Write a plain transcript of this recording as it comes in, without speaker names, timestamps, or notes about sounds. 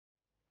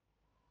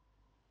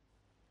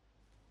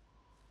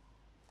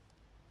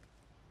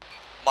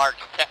Mark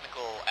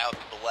technical out to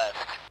the west.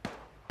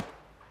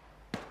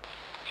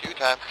 2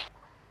 times.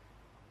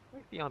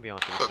 Like the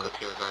ambiance. Focus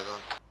here, guys on.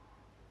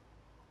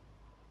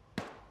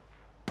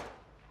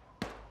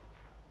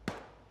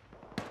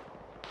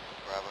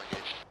 Bravo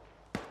engaged.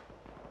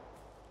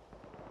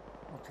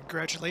 Well,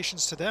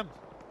 congratulations to them.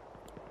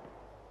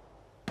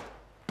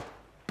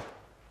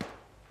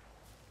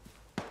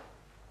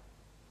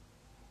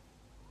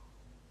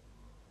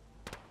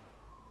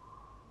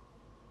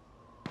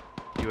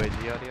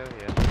 UAZ audio,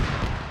 yeah.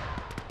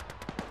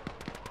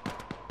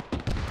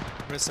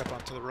 I'm gonna step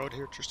onto the road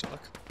here just to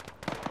look.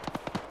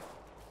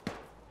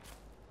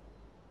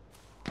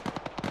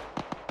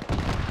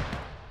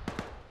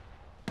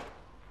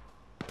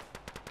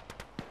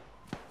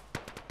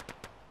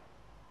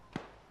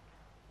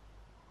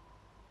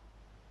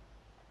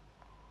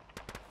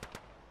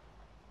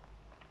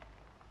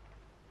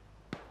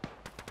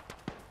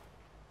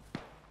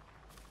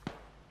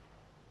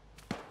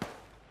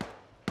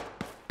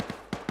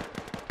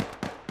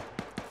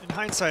 In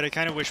hindsight, I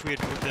kind of wish we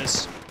had moved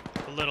this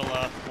a little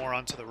more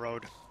onto the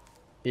road.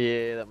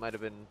 Yeah, that might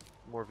have been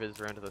more vis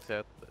around to the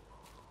south, but...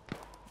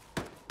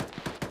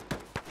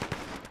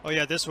 Oh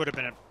yeah, this would have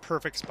been a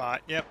perfect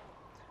spot. Yep.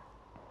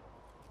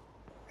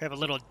 Have a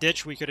little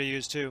ditch we could have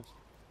used too.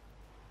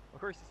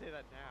 Of course you say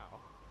that now.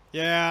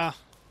 Yeah.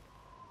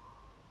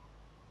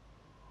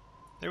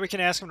 Maybe we can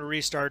ask them to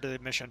restart the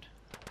mission.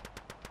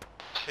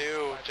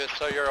 2, just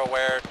so you're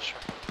aware,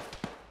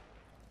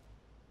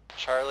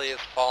 Charlie is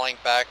falling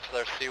back to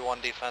their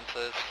C1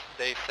 defenses.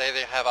 They say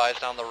they have eyes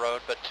down the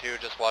road, but 2,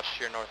 just watch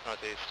to your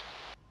north-northeast.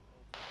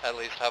 At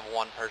least have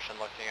one person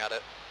looking at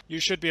it.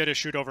 You should be able to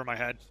shoot over my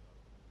head.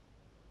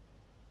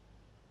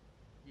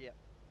 Yeah.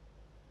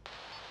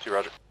 2,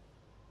 roger.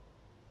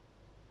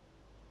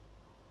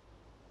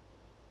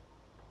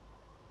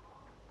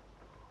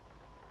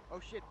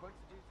 Oh shit, bunch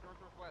of dudes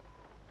north-northwest.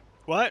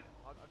 What?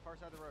 On far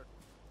side of the road.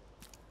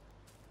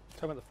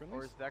 Talking about the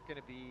friendlies? Or is that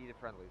gonna be the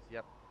friendlies?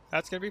 Yep.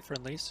 That's gonna be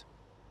friendlies.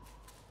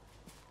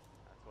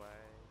 That's why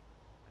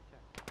I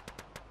checked.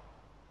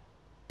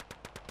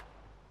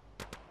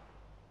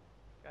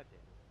 God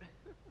damn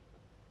it.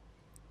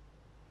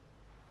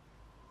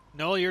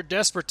 No, you're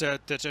desperate to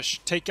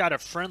just take out a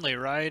friendly,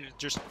 right?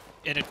 Just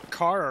in a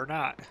car or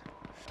not.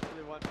 I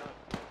really want that.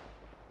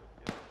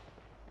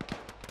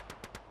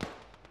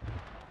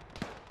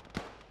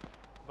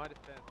 My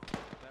defense,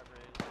 that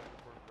range,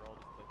 we're all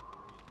just like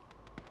green.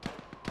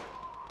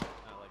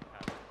 Not like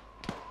half.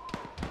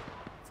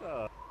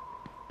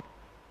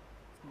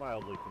 It's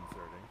mildly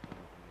concerning.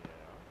 Yeah.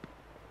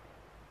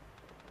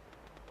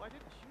 Well, I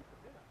didn't shoot them,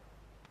 did I?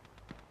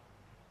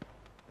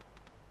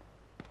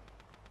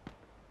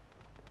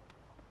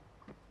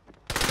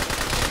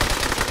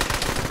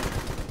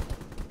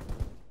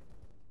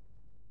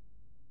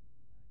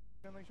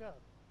 Friendly shot.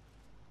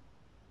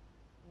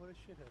 What a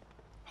shithead.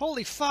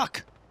 Holy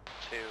fuck!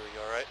 2, you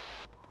alright?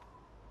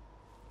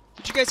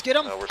 Did you guys get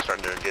him? We're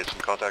starting to engage some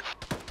contacts.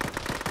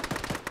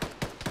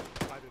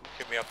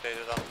 Keep me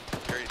updated on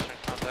your eastern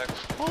contacts.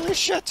 Holy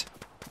shit!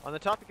 On the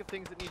topic of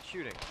things that need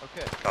shooting,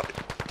 okay. Copy.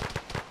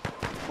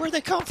 Where'd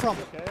they come from?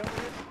 Okay,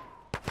 over here?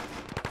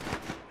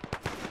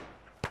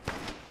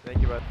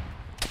 Thank you, bud.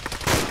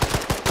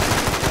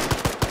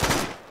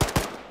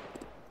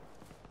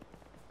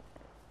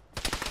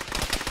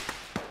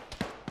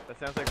 That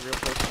sounds like real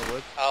close in the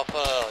woods.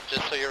 Alpha,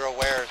 just so you're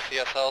aware,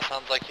 CSL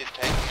sounds like he's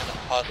taking an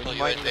hostile We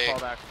might need to fall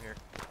UAV. back from here.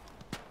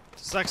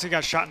 Sexy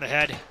got shot in the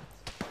head.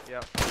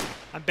 Yep.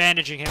 I'm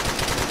bandaging him.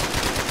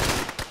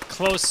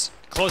 Close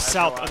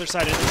south, other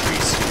side of the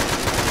trees.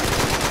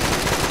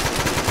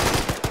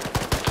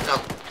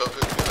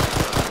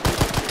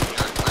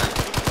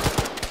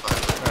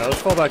 Alright,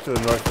 let's fall back to the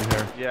north from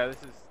here. Yeah,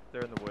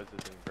 they're in the woods,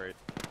 this isn't great.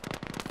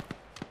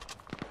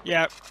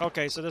 Yeah,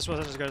 okay, so this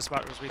wasn't as good a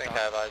spot as we I think I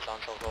thought. have eyes on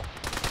Total.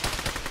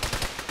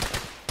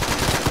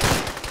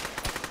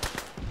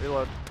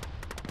 Reload.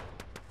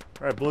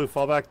 Alright, Blue,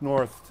 fall back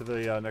north to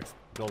the next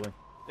building.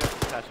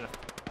 Yep, attaching it.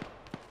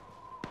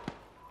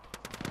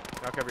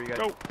 I'll cover you guys.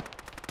 Go!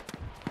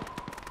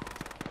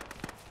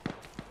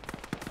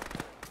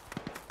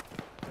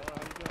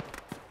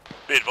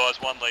 Be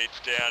advised, one lead's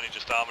down, he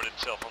just armoured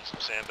himself on some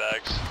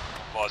sandbags.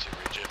 Advising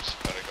rejips.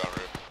 Better go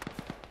route.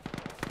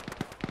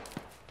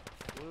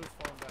 Blue's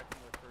falling back in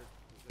their first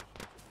position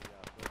to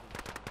the building.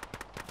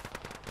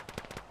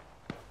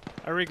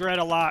 I regret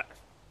a lot.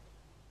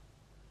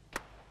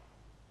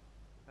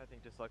 I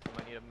think just like him,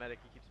 I need a medic,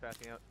 he keeps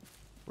passing out.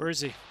 Where is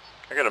he?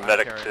 I got a I'm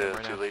medic carrying to him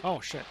right now. lead. Oh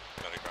shit.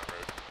 Better go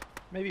route.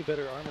 Maybe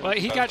better armor. Well,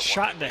 he That's got the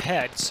shot one in the we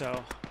head,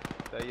 so...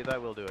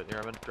 That will do it. Here,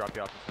 I'm gonna drop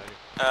you off inside you.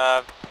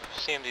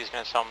 CMD's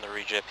gonna tell him the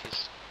rejip.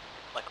 He's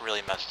like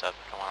really messed up.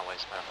 Don't want to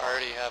waste my I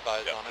already have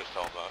eyes Yep, on it. just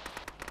tell him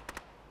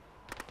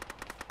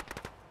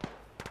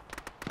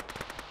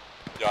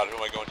that. Yard, who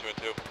am I going to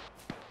into?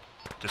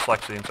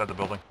 Dyslexia inside the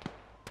building.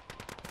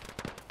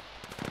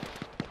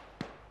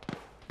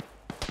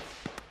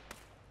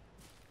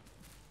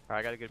 Alright,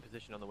 I got a good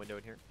position on the window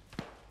in here.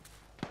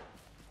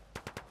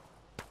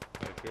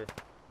 Right here.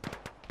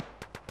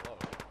 Hello.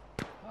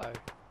 Hi.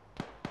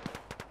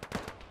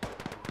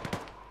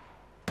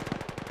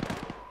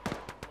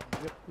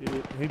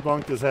 He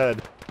bunked his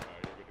head.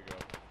 Alright, you're good to go.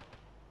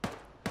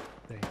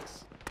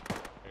 Thanks.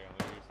 Hang on,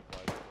 let me use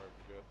supplies before I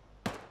forget.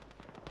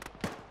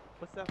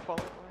 What's that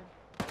follow-up line?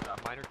 A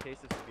minor case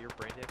of severe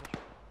brain damage?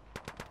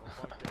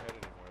 Don't bunk your head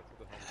anymore, that's what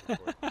the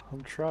helmet's for.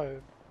 I'm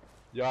trying.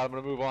 Yeah, I'm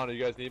gonna move on. Do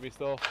you guys need me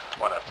still?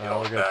 One up,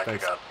 we're good, back.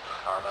 thanks. We got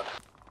Arma.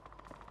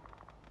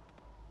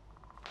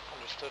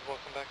 Understood,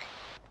 welcome back.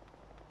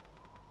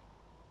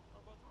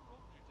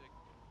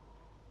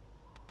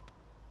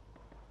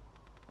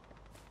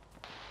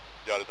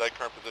 Yeah, is that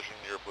current position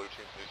your blue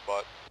team's new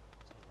spot?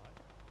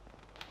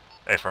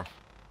 Affirm.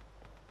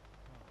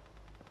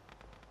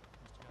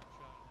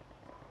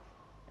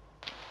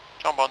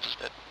 John Bones is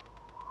dead.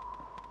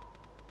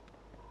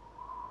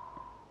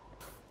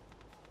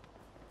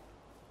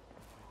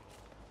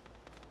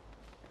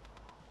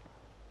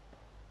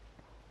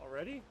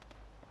 Already?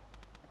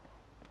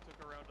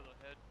 Took a round to the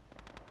head.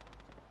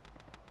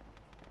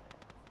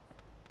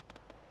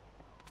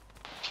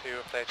 2,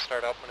 if they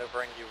start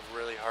outmaneuvering you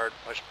really hard,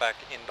 push back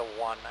into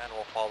 1 and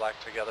we'll fall back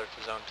together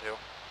to zone 2.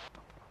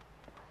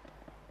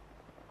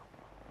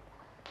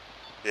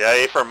 Yeah,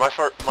 Affirm, my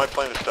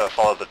plan is to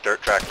follow the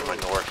dirt track to my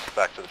north,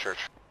 back to the church.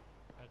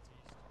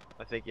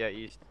 I think, yeah,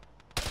 east.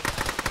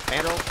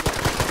 Handle.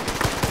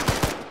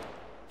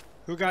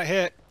 Who got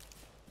hit?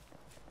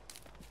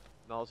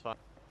 No, it's fine.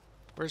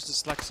 Where's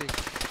Dyslexy?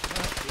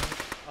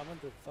 I'm in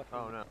the fucking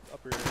Oh no.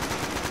 upper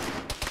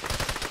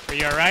Are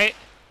you alright?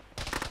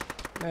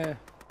 area.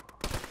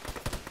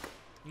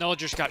 Noel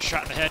just got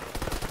shot in the head.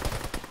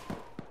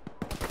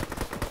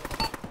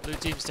 Blue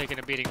team's taking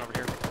a beating over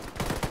here.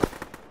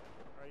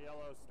 Alright,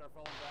 yellow, start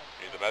falling back.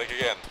 Need the medic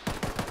again.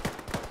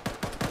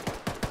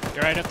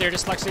 You right up there,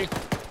 Dyslexy?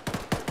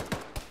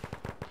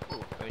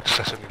 Ooh, thank you.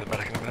 Assessing the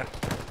medic in a minute.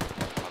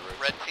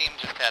 Red team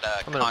just had a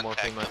I'm gonna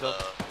contact morphine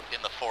myself.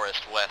 in the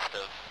forest west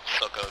of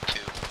Soko 2.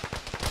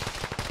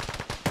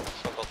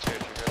 Soko 2,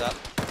 did you hear that?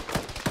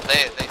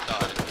 They saw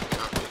it.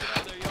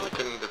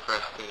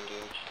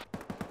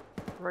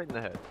 Right in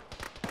the head.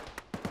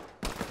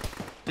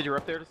 Did you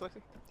up there,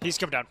 Dyslexy? He's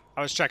coming down.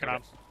 I was checking on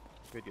him.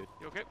 Good, good.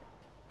 You okay?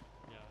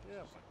 Yeah.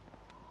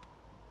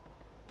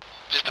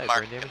 Just a Hey,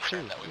 marked brain damage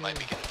concern too. that we might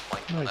be getting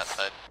flanked from that Nice.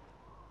 side.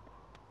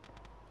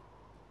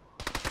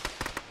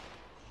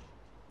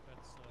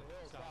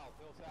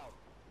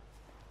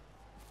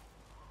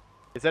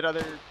 Is that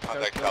other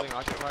Contact south building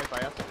south. occupied by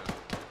us or no?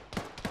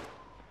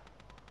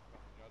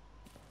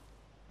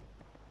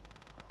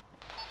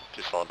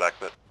 Just falling back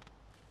a bit.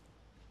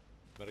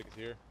 Medic is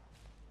here.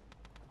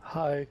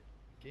 Hi.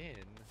 Again?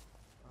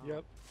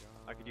 Yep.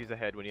 I could use a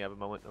head when you have a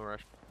moment, no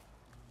rush.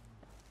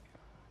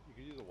 You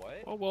could use a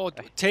what? Oh, well,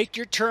 take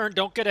your turn.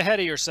 Don't get ahead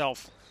of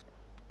yourself.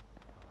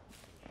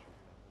 Is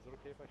it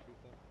okay if I shoot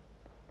them?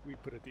 We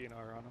put a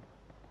DNR on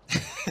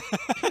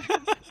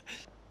him.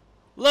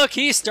 Look,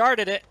 he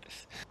started it.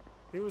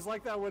 He was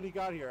like that when he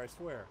got here, I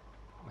swear.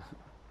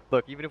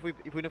 Look, even if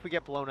we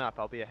get blown up,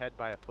 I'll be ahead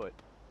by a foot.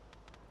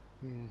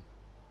 Hmm. That's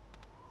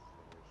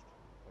the worst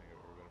thing I've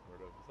ever been a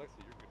part of.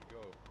 Dyslexy, you're good to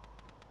go.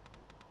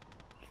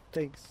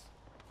 Thanks.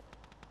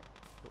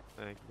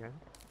 Thank you.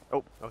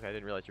 Oh, okay, I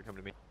didn't realize you're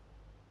coming to me.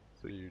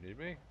 So you need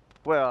me?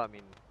 Well, I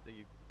mean,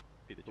 you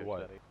beat the For judge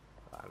what?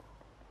 that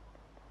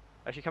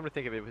Actually, come to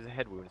think of it, it was a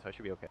head wound, so I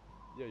should be okay.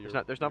 Yeah,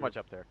 There's not much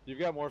up there. You've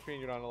got morphine,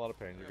 you're not in a lot of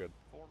pain, you're good.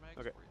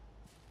 Okay.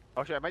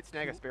 Actually, I might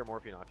snag a spare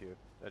morphine off you.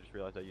 I just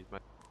realized I used mine.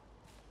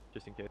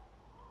 Just in case.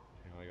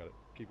 Hang on, I got it.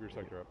 Keep your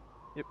sector up.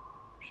 Yep.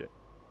 Shit.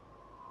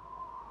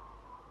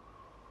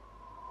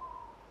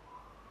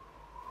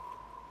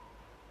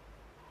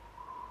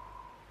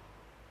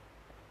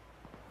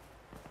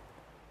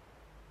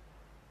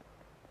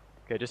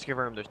 Okay, just to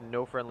confirm, there's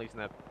no friendlies in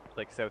that,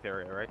 like, south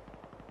area, right? Yeah,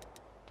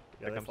 That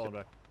they're comes falling to-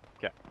 back.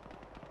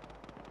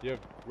 You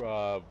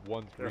have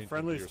one They're green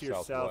friendlies to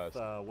your southwest.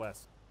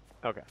 west.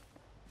 Okay. Much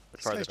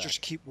These farther guys back.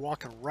 just keep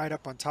walking right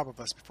up on top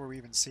of us before we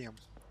even see them.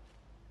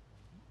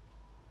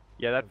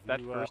 Yeah, Have that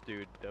you, first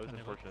dude, that was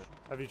unfortunate.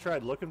 Have you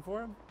tried looking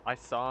for him? I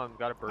saw him,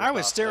 got a burst I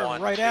was off. staring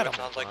 1, right 2, at it him.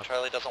 sounds like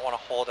Charlie doesn't want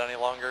to hold any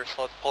longer,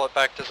 so let's pull it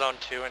back to zone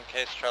 2 in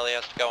case Charlie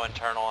has to go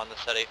internal on the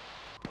city.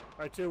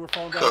 Alright, 2, we're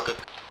falling back.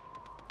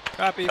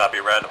 Copy. Copy,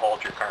 red,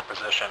 hold your current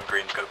position.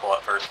 Green's gonna pull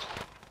up first.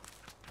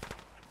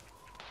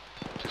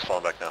 Just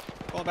falling back now.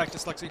 Fall back,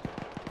 Dyslexy.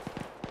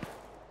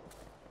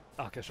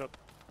 I'll catch up.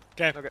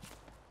 Okay. So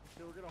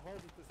we're gonna hold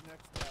at this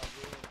next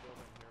ruined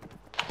building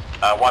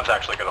here. One's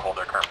actually gonna hold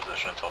their current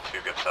position until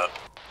 2 gets set.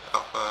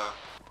 Alpha,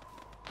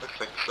 looks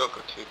like Soko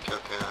 2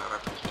 took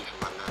reference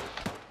from unknown.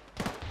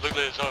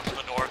 Lugler is on to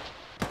the north.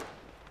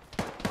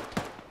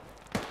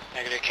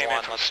 Negative Came in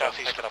 1, from let's go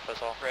southeast. pick it up as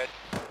well. Red.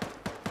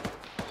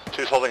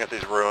 2's holding at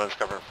these ruins,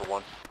 covering for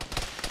 1.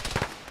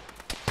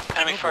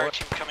 Enemy fire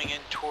team coming in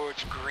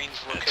towards Green's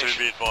location. 2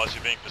 be advised,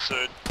 you're being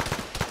pursued.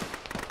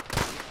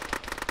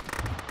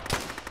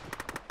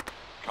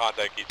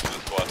 Contact each of the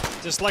squad.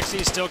 Dyslexy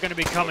is still going to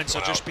be coming, so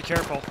just be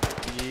careful.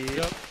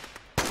 Yep.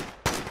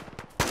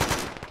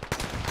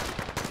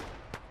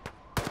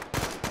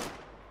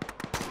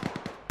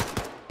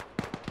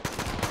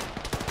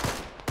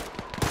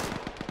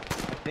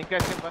 I think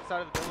guys him left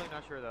side of the building?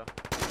 Not sure though.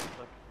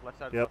 Left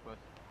side of the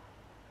southwest.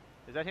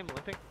 Is that him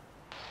limping?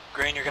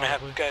 Green, you're gonna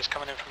have guys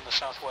coming in from the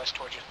southwest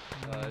towards you.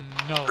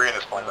 No. Green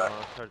is pulling back.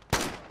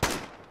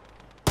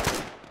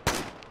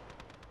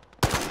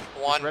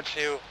 1,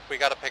 2, we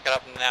gotta pick it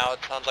up now. It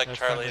sounds like That's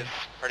Charlie friendly. is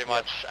pretty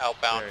much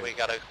outbound. Very We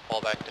gotta fall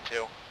back to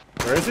 2.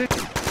 Where is he?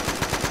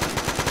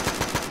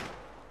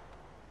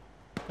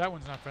 That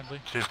one's not friendly.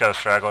 She's got a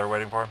straggler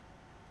waiting for him.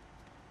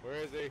 Where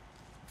is he?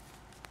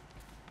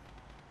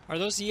 Are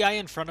those EI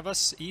in front of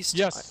us, east?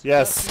 Yes.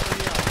 Yes. Keep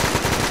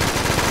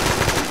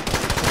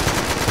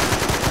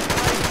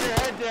your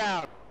head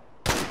down.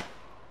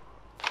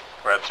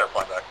 Red, start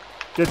pulling back.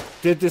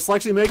 Did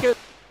Dyslexy make it?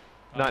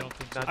 I don't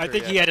think so. I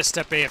think he had to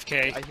step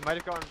AFK. He might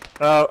have gone.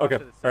 Oh, okay.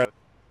 To the All right.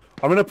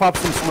 I'm gonna pop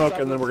some smoke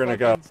and then we're gonna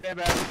go. Stand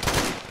back.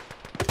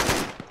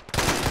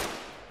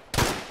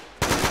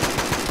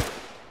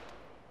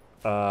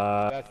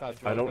 That's not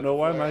I don't know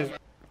why my.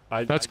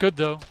 That's good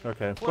though.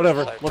 Okay,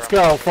 whatever. Let's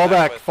go. Fall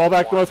back. Fall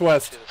back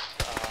northwest.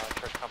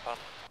 Church compound.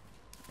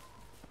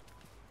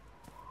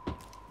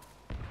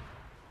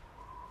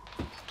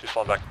 She's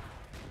falling back.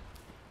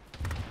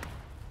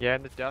 Yeah,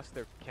 in the dusk,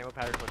 their camo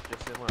patterns look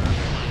dissimilar.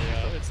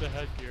 Yeah, it's the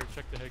headgear.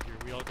 Check the headgear.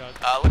 We all got.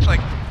 Looks like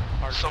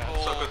hard Sokol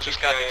hats.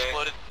 just got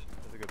exploded.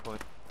 That's a good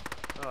point.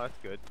 Oh, that's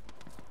good.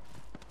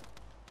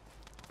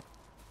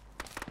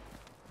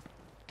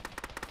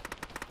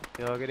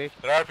 You all good, H?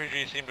 Their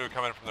RPG seemed to be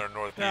coming from their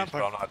northeast,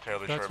 but I'm not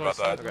terribly sure That's about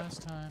what I that. said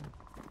last time.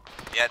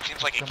 Yeah, it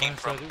seems like it came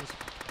Someone from said it was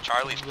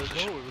Charlie's from the-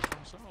 position. No, it was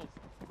from south.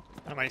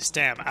 I might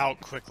stam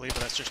out quickly, but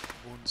that's just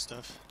wound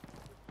stuff.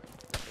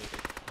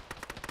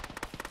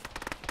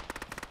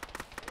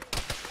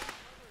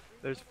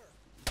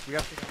 We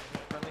got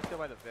friendly still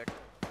by the Vic.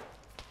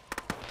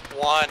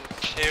 1,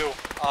 2,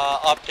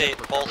 update,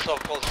 full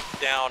circles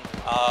down,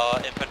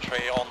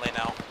 infantry only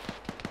now.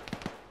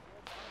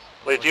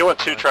 Lee, do you want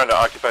 2 trying to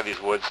occupy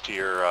these woods to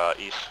your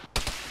east?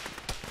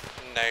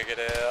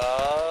 Negative.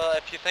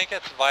 If you think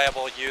it's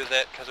viable, use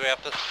it, because we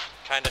have to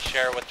kind of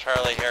share with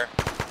Charlie here.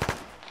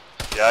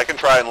 Yeah, I can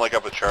try and link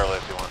up with Charlie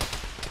if you want.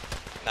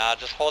 Nah,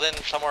 just hold in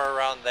somewhere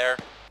around there.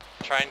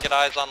 Try and get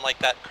eyes on like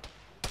that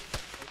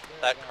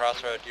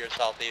crossroad to your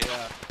southeast.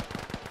 Yeah.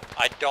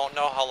 I don't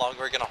know how long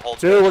we're gonna hold.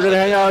 Dude, we're gonna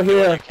hang out do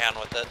what here. you can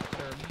with it.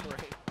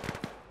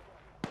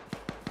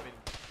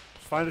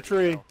 Find a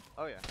tree.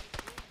 Oh yeah.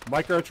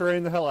 Micro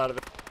terrain the hell out of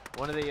it.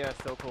 One of the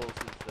Sokols is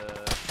the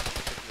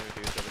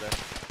dudes over there.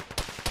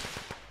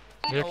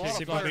 Yeah, lot of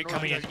See fire movement going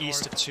coming in back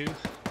east of 2.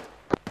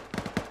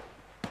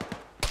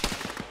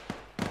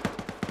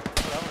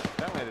 Oh,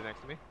 that landed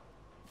next to me.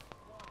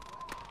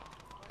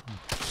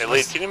 Hey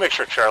Lee, can you make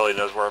sure Charlie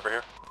knows we're over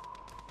here?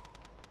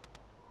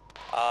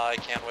 I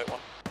can't wait one.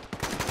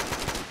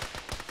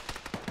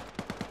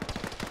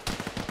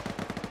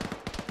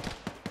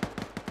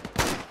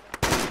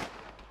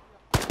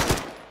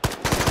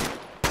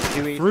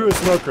 Threw a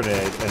smoke grenade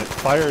and it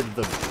fired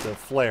the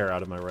flare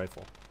out of my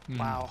rifle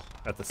Wow.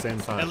 at the same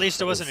time. At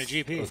least it wasn't a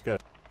GP. It was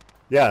good.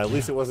 Yeah, at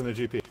least it wasn't a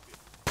GP.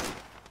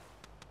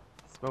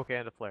 Smoke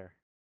and a flare.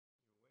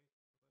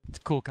 It's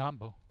a cool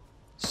combo.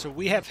 So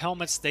we have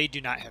helmets, they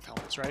do not have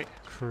helmets, right?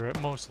 Correct.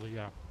 Mostly,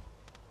 yeah.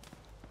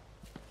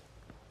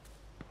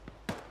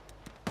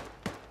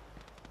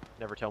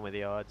 Never tell me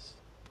the odds.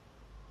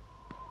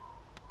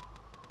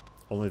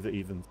 Only the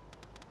even.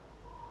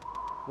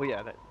 Well,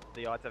 yeah,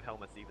 the odds have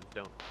helmets, the evens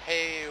don't.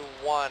 Hey,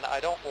 1, I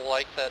don't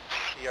like that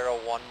Sierra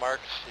 1 mark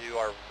to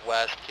our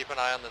west. Keep an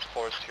eye on this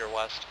forest to your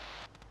west.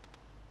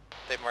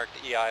 They marked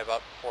EI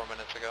about 4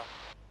 minutes ago.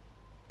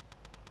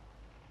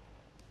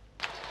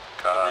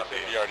 Everything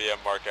the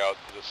RDM mark out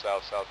to the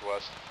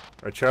south-southwest.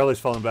 Alright, Charlie's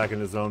falling back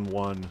into zone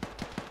 1.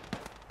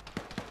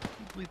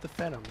 Leave the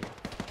Fed on me.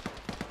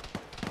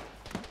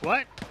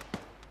 What?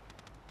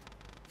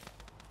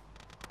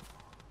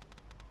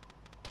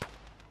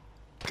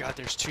 God,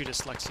 there's 2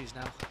 dyslexies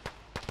now.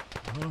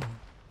 Oh.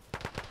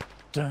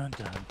 Dun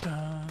dun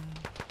dun.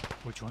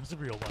 Which one's the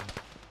real one?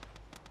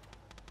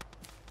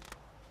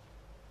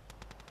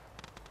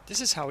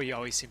 This is how he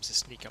always seems to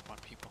sneak up on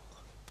people.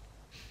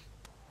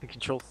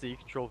 Control C,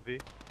 Control V.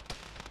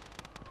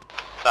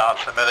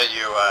 Sounds the minute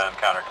you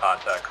encounter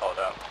contact, call it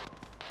out.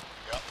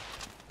 Yep.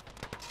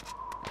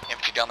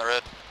 Empty down the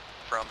road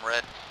from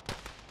red.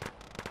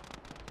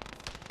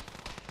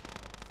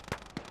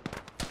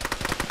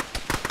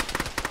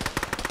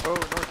 Oh,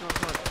 north.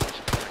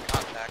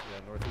 Contact. Yeah,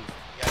 northeast.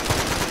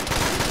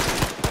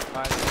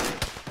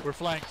 We're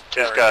flanked.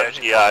 She's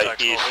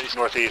got east,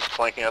 northeast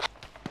flanking us.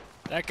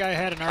 That guy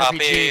had an Copy,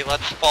 RPG.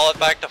 let's fall it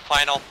back to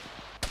final.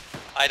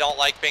 I don't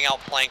like being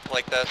outflanked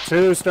like this.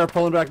 2, start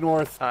pulling back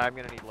north. I'm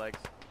gonna need legs.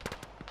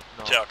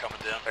 No. Chow coming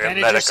down. I got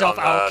Manage medic yourself,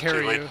 on, I'll 2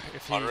 carry lead. you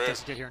if he On route.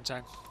 doesn't get here in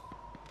time.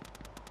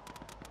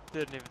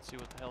 Didn't even see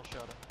what the hell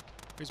shot him.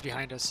 Who's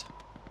behind us?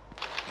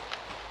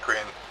 Green,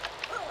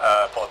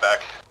 pull it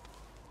back.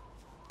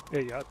 Yeah,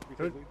 yeah. We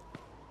could.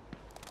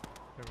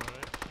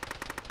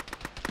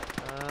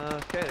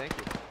 Okay, thank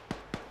you.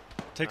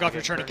 Take off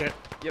your tourniquet.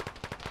 Yep.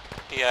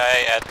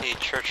 EI at the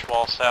church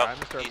wall Alright, I'm gonna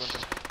south start east.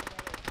 limping.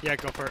 Yeah,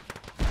 go for it.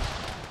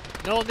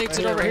 Noel needs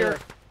it Right over here.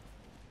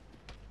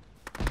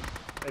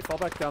 Hey, fall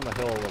back down the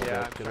hill a little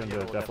Yeah, bit. I'm Get trying to into get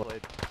a it, little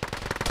definitely.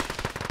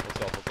 Let's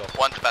go.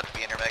 One's about to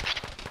be intermixed.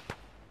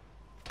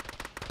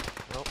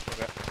 Nope,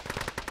 okay.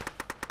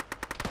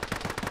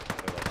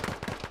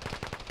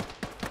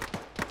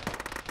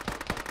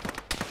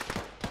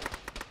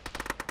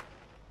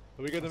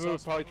 We get the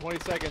move, probably 20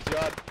 seconds,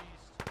 Yod.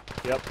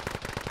 Yep.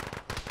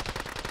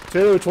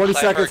 20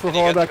 seconds for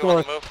falling back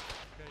north.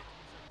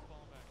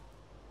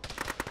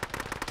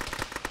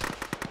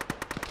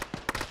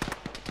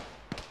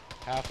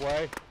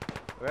 Halfway.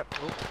 Yep.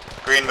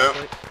 Green move.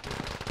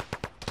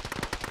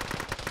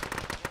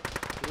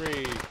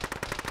 3,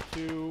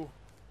 2,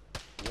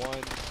 1.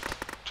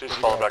 She's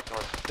falling back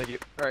north. Thank you.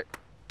 Alright.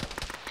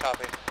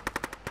 Copy.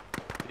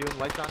 You doing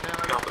lights on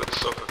now? Alpha to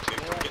Soko 2,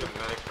 can we get a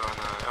medic on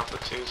Alpha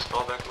 2's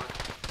fallback line?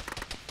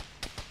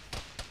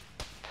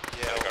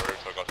 Yeah. I got route,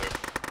 so I got two.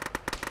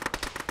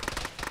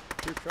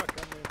 Troop truck,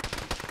 come here.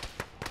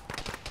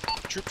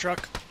 Troop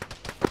truck.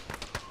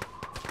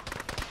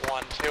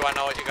 1, 2, I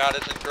know what you got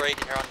isn't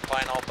great here on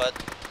final, but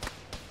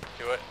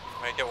do it.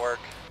 Make it work.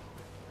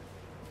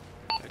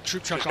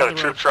 Troop truck She's on got a the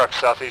troop road. truck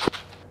southeast.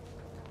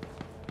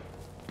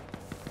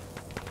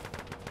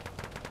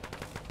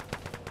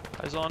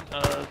 Eyes on,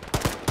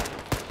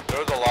 There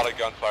was a lot of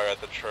gunfire at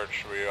the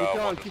church. We, Keep going,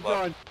 one keep just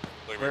left.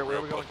 going. Where are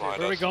we going to?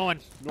 Where are we going?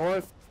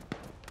 North.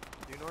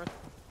 Due north?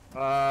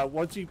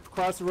 Once you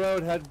cross the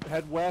road,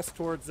 head west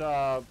towards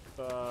our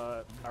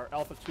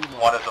Alpha 2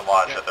 mark. One is a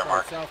launch at their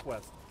mark.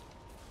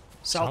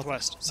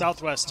 Southwest.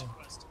 Southwest.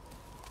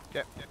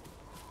 Yep.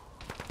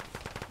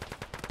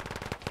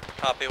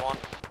 Copy 1.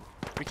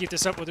 We keep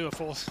this up, we'll do a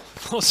full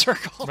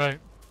circle. Right.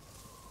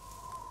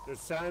 There's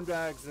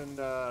sandbags and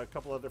a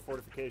couple other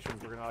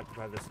fortifications. We're gonna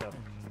occupy this stuff.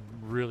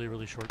 Really,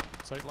 really short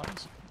sight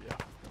lines. Yeah.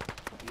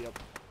 Yep.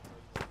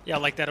 Yeah,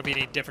 like that'll be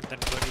any different than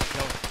what you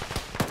go.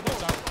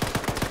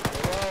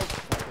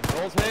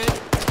 Rolls hit.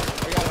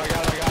 I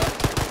got it.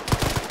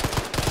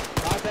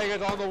 Contact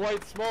is on the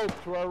white smoke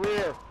to our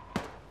rear.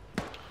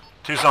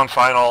 2 zone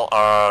final,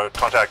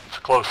 contact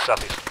close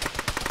southeast.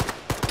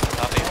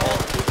 Copy. Hold.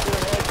 Keep your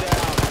head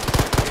down.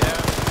 Yeah.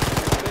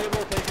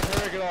 Stable, take your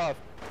target off.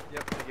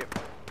 Yep, thank you.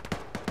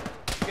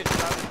 You get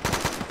shot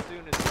as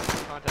soon as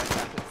contact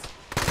happens.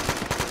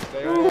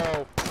 Stay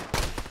low.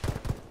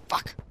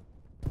 Fuck.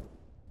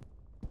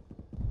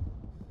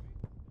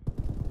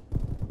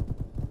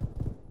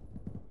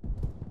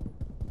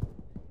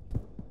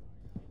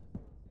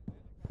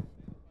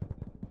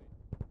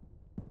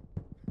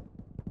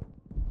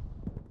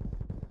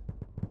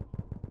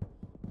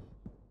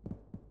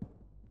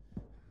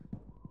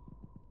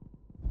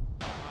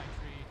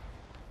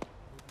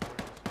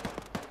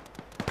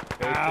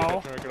 Ow.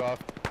 Target off.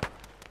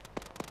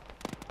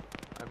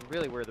 I'm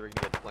really worried that we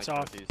can get flanked It's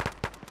off. with these.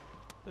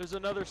 there's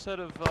another set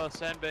of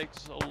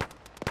sandbags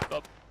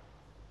about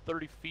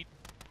 30 feet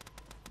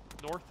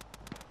north.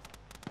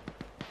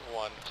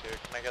 1, 2, can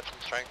I get some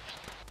strength?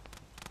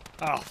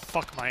 Oh,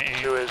 fuck my aim.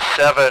 2 is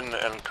 7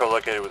 and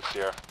co-located with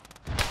Sierra.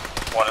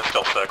 1 is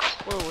still 6.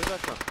 Whoa, where'd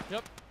that come?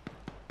 Yep.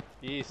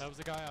 East. That was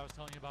the guy I was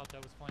telling you about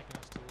that was flanking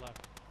us to the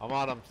left. I'm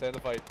on him. Stay in the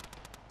fight.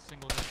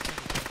 Single.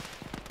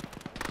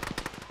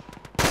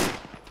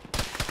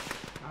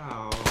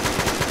 Oh.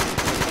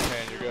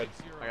 Man, you're good.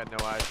 I got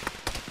no eyes.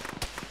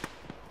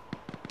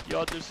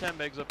 Yo, there's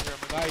sandbags up here.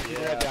 Nice, keep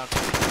your head down.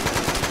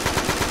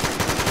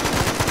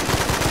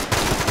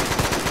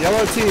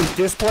 Yellow team,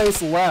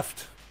 displace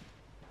left.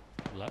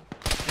 Left.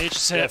 H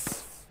is hit.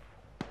 Yes.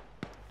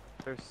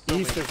 There's so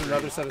East, many there's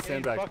another set of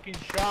Getting sandbags. fucking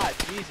shot.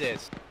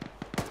 Jesus.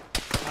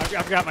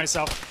 I've got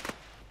myself.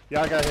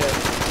 Yeah, I got hit.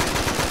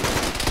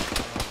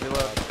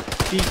 Reload.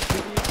 Keep.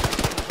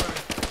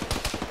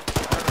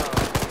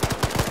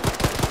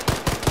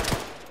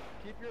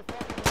 Keep your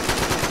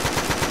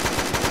fucking.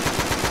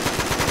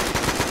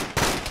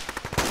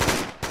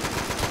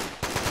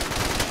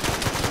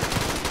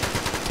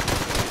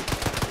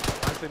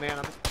 Honestly, man,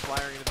 I'm just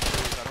firing into the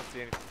trees. I don't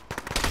see anything.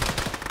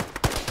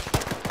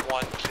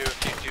 1, 2, if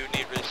you do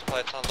need resupply,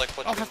 it sounds like Oh,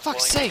 for Platoon's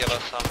fuck's willing sake. to give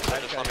us some, so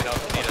just let me know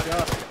if you need it.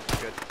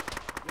 Good.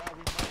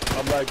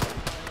 I'm like,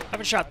 I've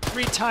been shot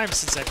 3 times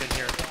since I've been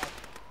here.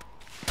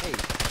 Hey,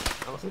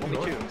 only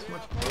 2.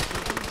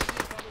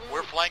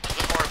 We're flanked to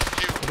the north,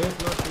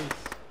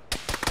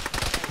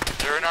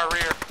 2. They're in our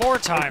rear. 4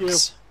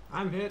 times.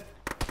 I'm hit.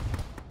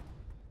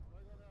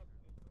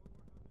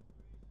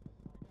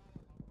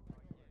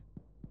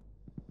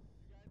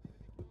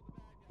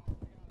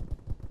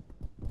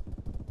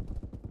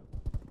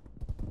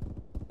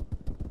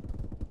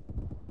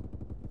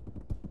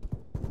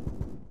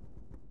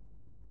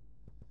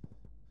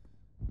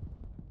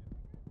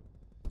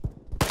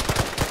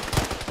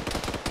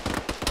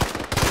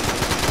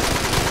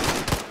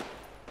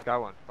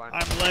 Got one. Fine.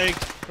 I'm leg.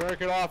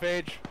 Turret off,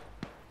 Age.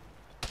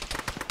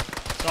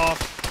 It's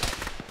off.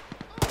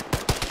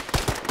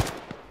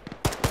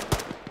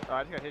 Oh,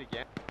 I just got hit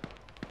again.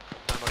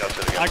 Got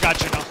it again. I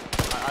got you now. I'm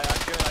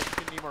good. I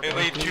just need more. Hey,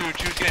 lead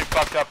 2's getting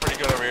fucked up pretty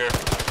good over here.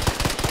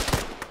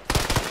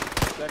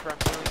 Decker, I'm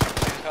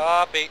feeling.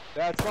 Copy.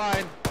 That's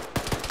fine.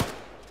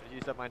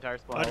 used up my entire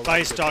spawn.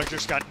 Advice dog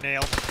just got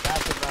nailed.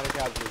 Massive amount of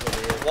casualties over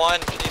here. One,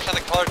 can you send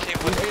the color team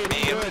with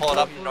me and pull it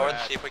up north,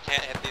 see if we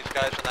can't hit these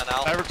guys and then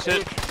out? Mavericks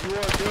hit. You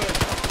are good.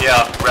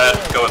 Yeah, red,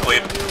 go with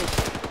lead.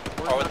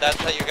 Or would that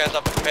set you guys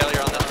up for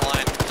failure on this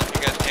line? If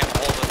you guys can't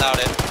hold without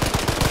it.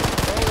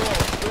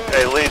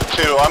 Hey, lead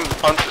 2, I'm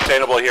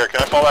unsustainable here.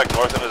 Can I fall back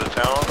north into the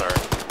town, or?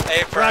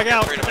 A Frag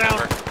out, free to get down.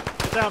 maneuver.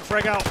 Get down,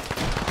 frag out.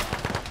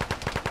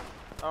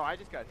 Oh, I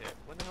just got hit.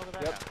 When the hell did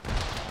that happen?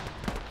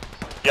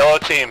 Yellow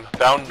team,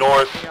 bound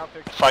north,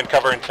 find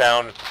cover in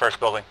town at the first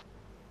building.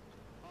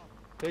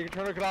 Take your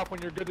tourniquet off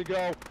when you're good to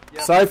go.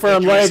 Yep. Cypher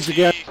on legs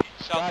again.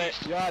 Got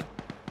it. Yod.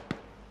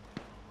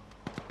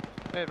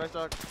 Hey, Advice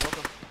Dog,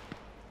 welcome.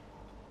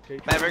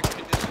 Maverick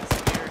conditions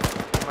severe.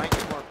 Might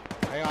get more.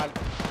 Hang on.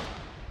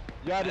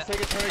 Yod, just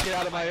take a tourniquet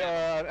out of my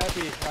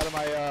epi, out of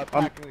my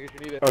pack in case you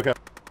need it. Okay.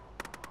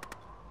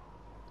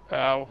 Ow.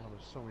 Oh,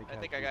 there's so many I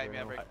think I got you,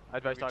 Maverick.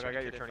 Advice Dog, I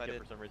got your If I tourniquet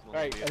did. for some reason.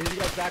 Alright, I need you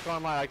guys back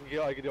online. I can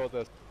deal with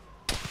this.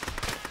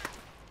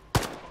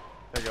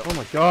 There you go. Oh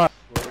my god.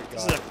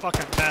 This is a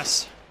fucking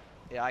mess.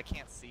 Yeah, I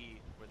can't see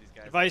where these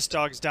guys Advice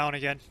dog's down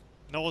again.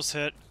 Noel's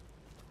hit.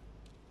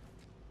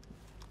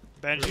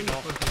 Benji,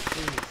 no.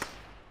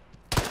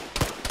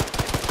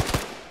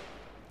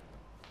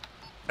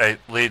 Hey,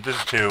 lead, this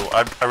is 2.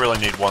 I really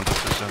need one's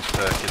assistance to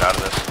get out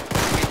of this.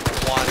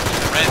 One,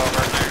 red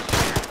over.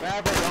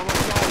 Maverick,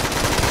 almost done.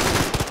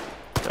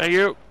 Thank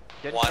you.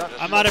 One,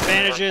 I'm out of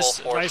bandages.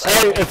 Advice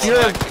Hey, dog. if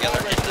you're...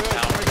 Together into the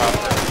town.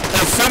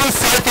 As soon as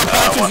Cypher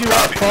patches you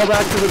up, fall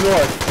back to the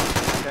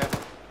north. Okay.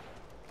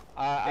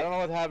 I don't know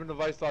what happened to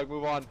Vice Dog.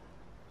 Move on.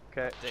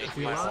 Okay.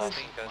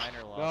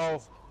 minor No.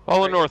 losses.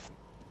 All in north.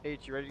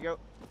 H, you ready to go?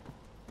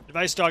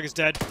 Advice dog is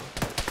dead.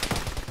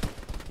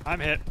 I'm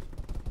hit.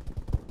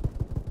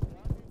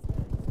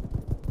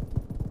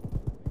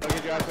 Look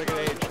at you guys, look at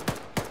H.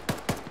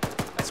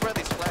 I swear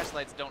these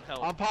flashlights don't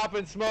help. I'm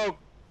popping smoke.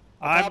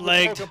 I'm popping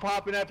legged. Smoke, I'm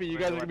popping epi. You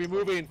guys are gonna be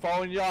moving,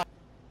 following Yacht.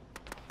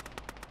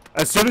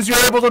 As soon as you're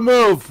able to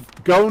move,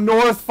 go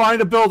north,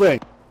 find a building.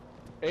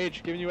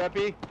 H, giving you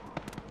epi.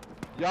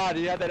 Yacht,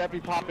 you have that epi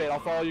pop it. I'll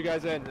follow you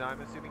guys in. No, I'm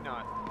assuming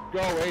not. Go,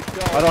 H,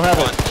 go. I don't have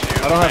One, it.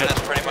 2, I don't have and it.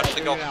 it's pretty much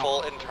to go Get it out.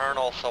 full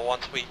internal, so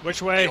once we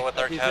Which way? deal with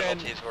our Epi's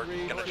casualties, in. we're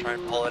 3, gonna try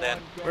and 2, pull it in.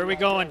 1, Where are we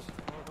going?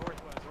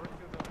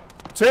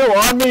 2,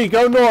 on me,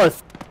 go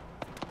north.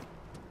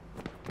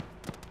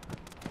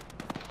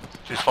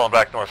 She's falling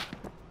back north.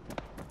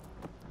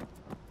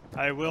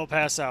 I will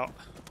pass out.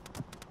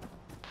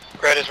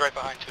 Red is right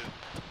behind 2.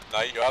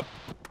 Now you up?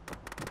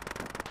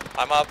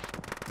 I'm up.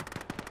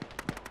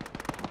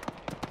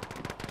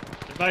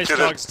 Advice Shoot it.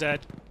 dog's dead.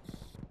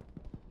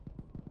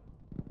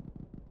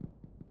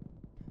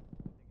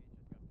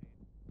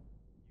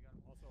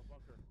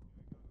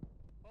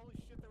 Holy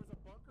shit, there was a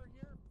bunker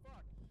here?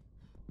 Fuck.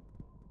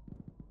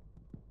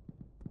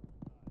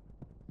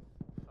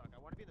 Fuck,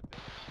 I want to be the big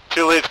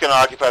 2 leads gonna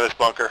occupy this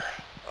bunker.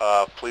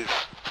 Please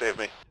save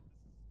me.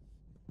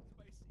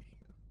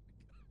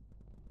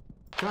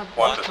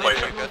 One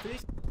displacement.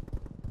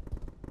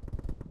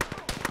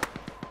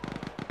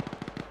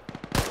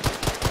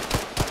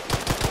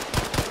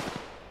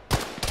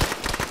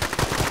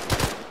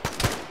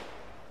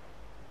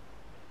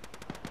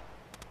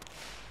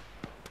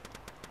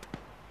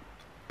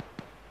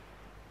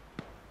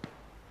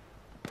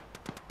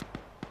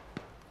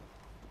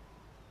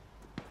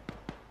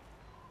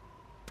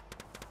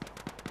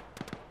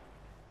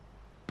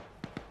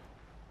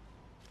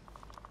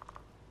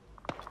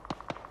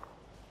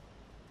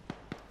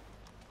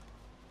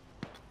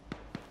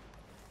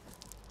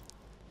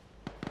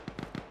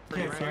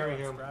 Can't carry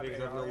him because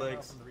I have no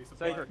legs.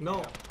 Cypher.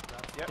 No.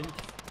 Yep.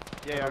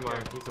 Yeah, Never okay.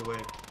 mind, he's awake.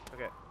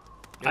 Okay.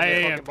 Get I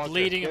in the am fucking bunker.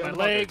 bleeding Get in my the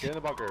bunker. leg. Get in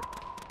the bunker.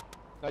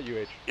 Not you,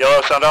 H.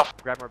 Yellow, sound off.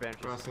 Grab more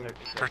bandages. Crossing.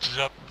 Perch is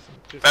up.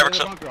 Just Maverick's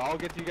get in up. the bunker. I'll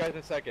get to you guys in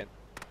a second.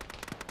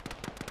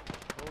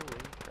 Holy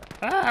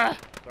crap. Ah!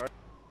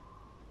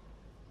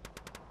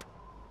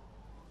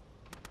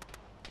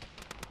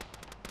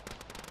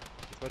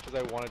 As much as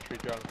I want to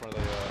treat you out in front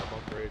of the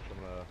bunker H, I'm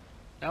gonna...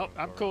 Nope,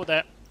 I'm cool with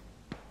that.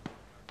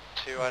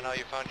 2, I know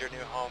you found your new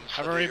home, so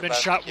I've do already your been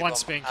best to shot keep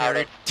once them being out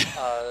carried.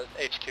 of,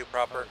 HQ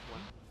proper.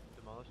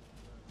 Demolished?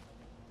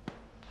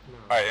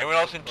 Alright, anyone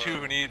else in 2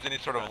 who needs any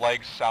sort of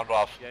legs, sound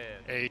off. Yeah,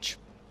 yeah. H.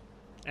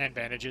 And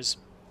bandages.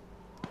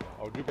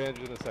 I'll do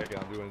bandages in a second.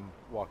 I'm doing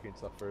walking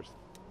stuff first.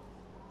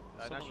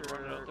 Not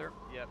sure.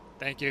 Yep.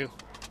 Thank you.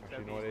 Actually,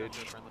 you know what,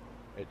 H?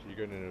 H, you're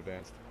good in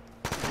advance.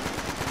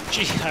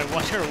 Gee, I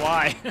wonder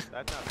why. That's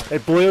not Hey,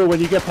 Blue, when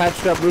you get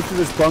patched up, move to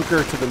this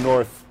bunker to the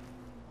north.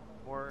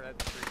 more at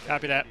the street.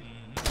 Copy that.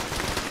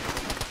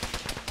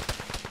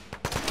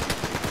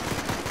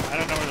 I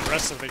don't know where the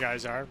rest of the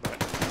guys are, but...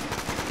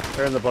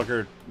 They're in the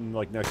bunker,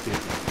 like, next to you.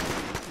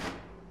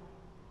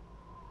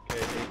 Okay,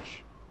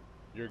 H.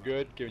 You're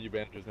good. Giving you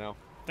bandages now.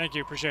 Thank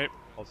you, appreciate it.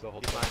 Also,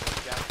 hold Keep on. mine.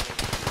 Yeah.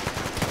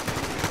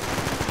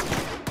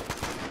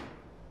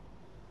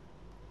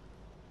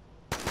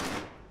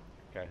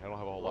 Okay, I don't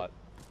have a whole lot.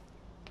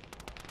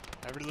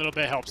 Every little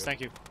bit helps, thank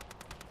you.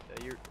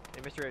 You're,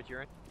 hey, Mr. H,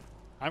 you're in?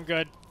 I'm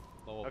good.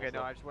 Okay,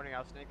 no, I'm just wondering.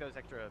 I'll snake those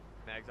extra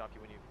mags off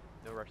you when you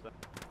no rush them.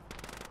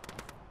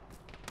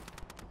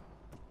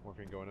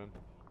 Morphine going in.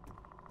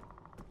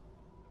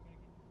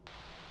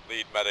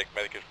 Lead medic.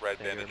 Medic is red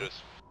Thank you,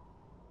 bandages.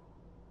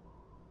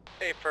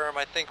 Hey, firm,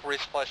 I think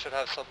resupply should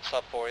have some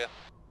stuff for you.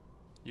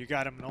 You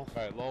got him, no?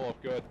 Alright, Lolo,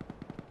 good.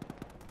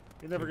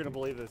 You're never gonna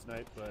believe this,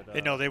 Knight, but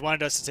Hey, no, they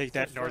wanted us to take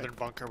that that's northern right.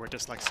 bunker where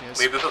Dyslexia is.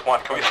 Leave, this is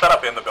 1. Can we set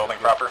up in the building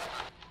proper?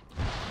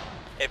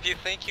 If you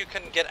think you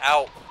can get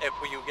out if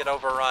you get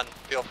overrun,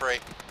 feel free.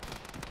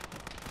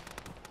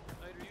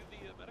 Knight, are you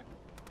the medic?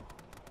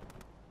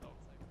 Oh,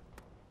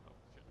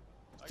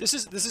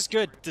 shit. This is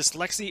good.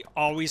 Dyslexia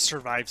always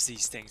survives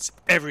these things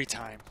every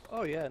time.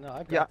 Oh yeah, no,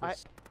 I've Yeah, got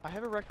this. I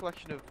have a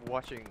recollection of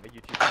watching a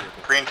YouTube video.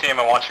 Green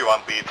team, I want you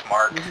on leads.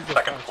 Mark, This is a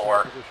 2nd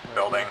floor, position right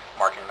building, here.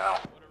 marking now.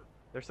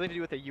 There's something to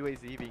do with a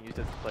UAZ being used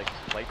as like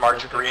light.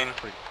 Marked green.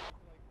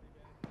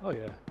 Oh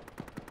yeah.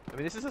 I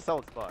mean, this is a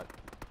solid spot.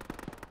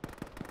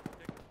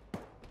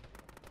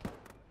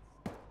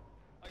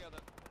 I got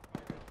that.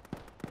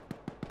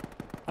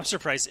 I'm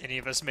surprised any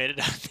of us made it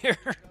out there.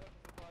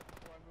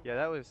 Yeah,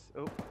 that was.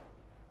 Oh.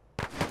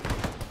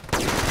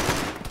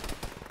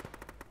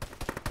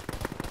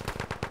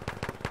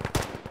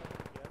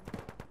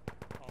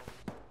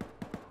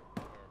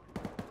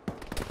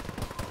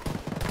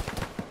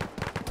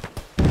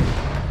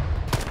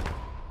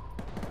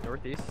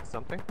 Northeast,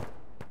 something.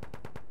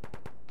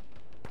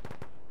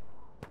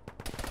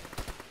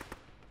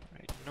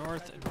 Right,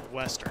 north and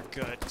west are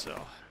good, so.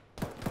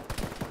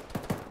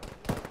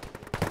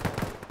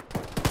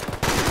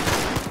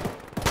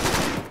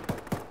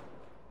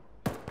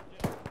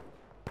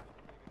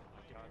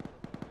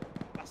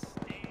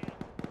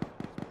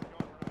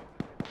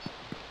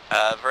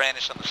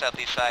 Varandish on the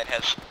southeast side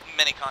has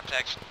many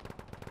contacts.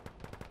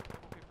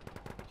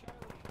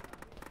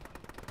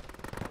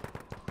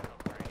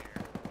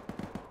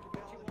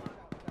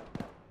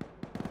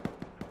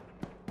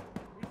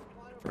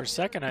 For a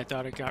second, I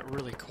thought it got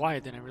really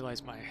quiet, then I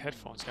realized my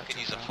headphones got Could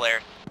turned use a on.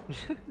 flare.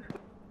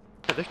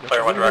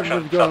 Clear one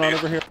direction. What's going on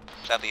Southeast. over here?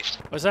 Southeast.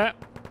 What's that?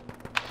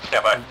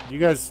 Stand by. You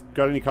guys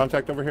got any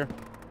contact over here?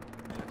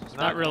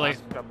 Not really.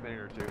 Minute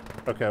or two.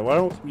 Okay, why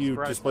don't you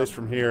Surprise displace bomb.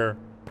 from here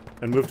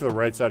and move to the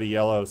right side of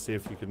yellow, see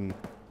if you can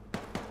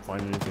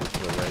find anything to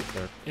the right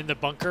there. In the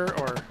bunker,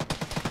 or?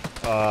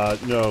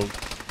 No,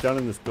 down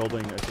in this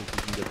building, I think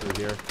you can get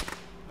through here.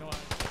 No,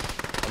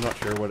 I'm not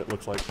sure what it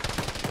looks like.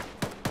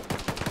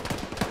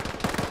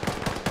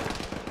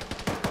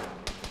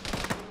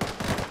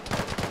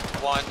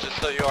 One, just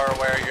so you are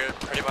aware, you're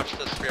pretty much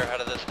the spearhead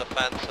of this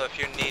defense, so if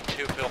you need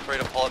to, feel free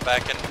to pull it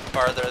back and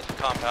farther the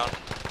compound.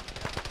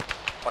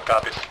 1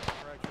 copies.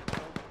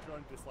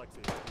 Join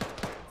Dyslexia.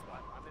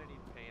 I'm gonna need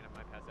pain. I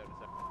might pass out in a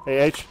second. Hey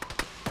H,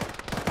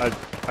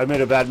 I made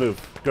a bad move.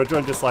 Go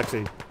join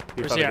Dyslexia.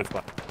 He Where's found he a at? good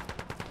spot.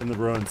 In the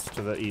ruins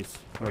to the east.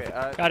 Okay,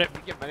 Got it.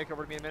 Can you get medic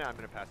over to me a minute? I'm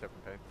gonna pass out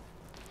from pain.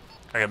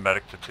 I get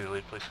medic to 2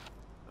 lead, please.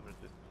 I'm gonna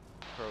just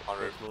throw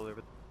En route. a little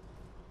over.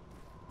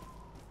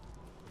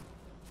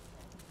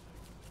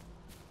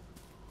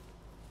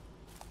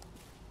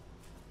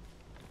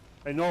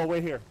 Hey Noel,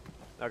 wait here.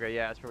 Okay,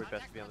 yeah, it's probably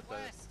best to be on the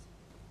side.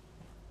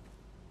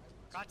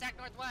 Contact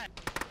northwest.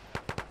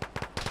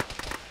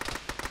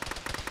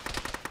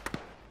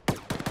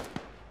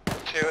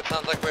 2, it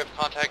sounds like we have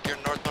contact your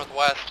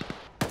north-northwest.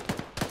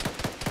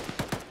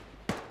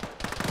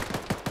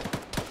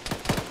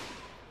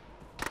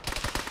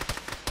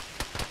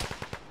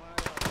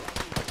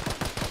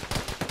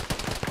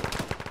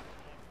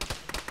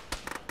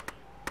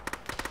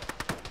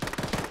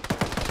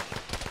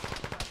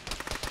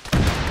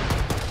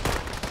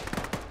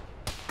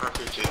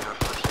 RPG,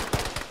 unfortunately.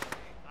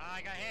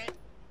 I got hit.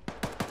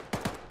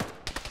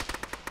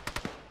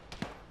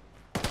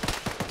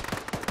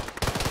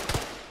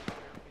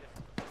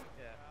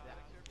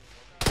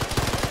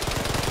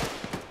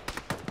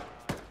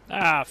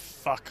 Ah,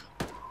 fuck.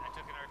 I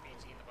took an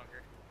RPG in the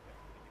bunker.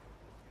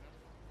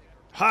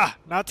 Ha!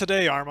 Not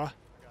today, Arma.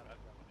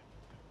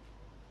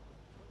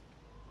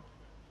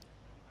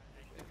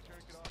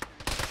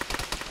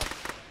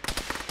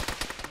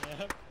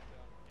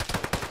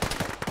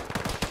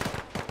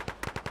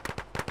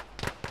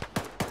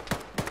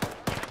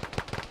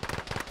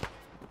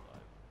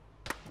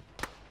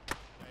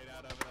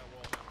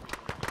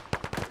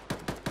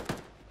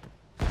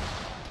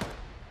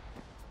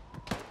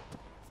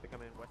 They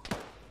come in west of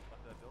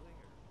that building,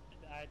 or?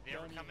 They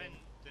were coming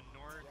the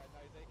north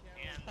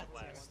and the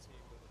west.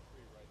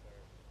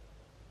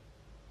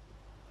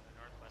 On the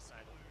northwest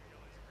side of the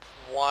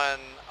building. 1,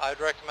 I'd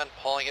recommend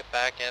pulling it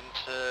back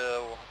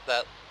into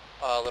that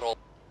little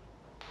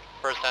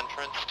first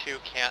entrance. 2,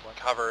 can't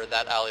cover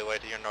that alleyway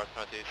to your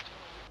north-northeast.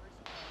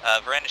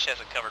 Varandish has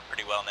it covered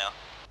pretty well now.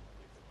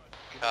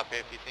 Copy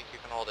if you think you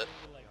can hold it.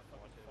 Looks like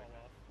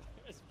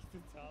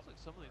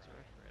some of these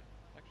are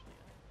actually.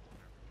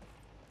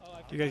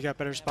 You guys got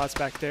better spots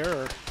back there,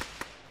 or?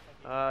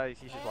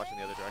 He's just watching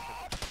the other direction.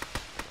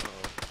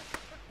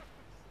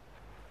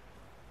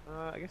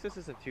 I guess this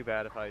isn't too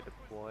bad if I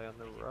deploy on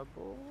the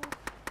rubble.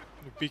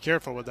 Be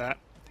careful with that.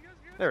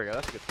 There we go,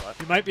 that's a good spot.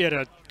 You might be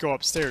able to go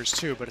upstairs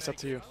too, but it's up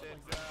to you.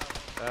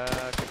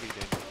 Could be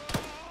dangerous.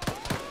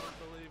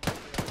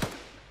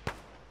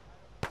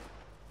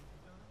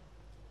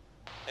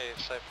 Hey,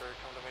 Cypher,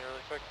 come to me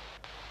really quick.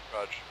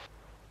 Raj.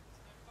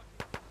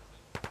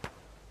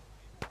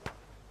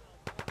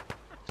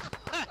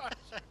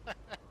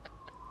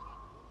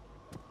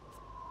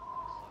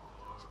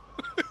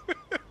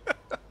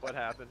 What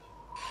happened?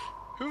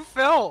 Who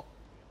fell?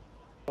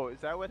 Oh, is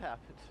that what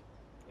happened?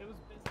 It was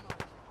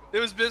Bismarck. It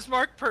was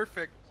Bismarck?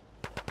 Perfect.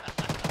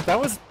 That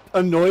was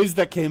a noise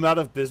that came out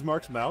of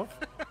Bismarck's mouth?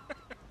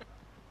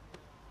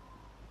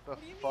 The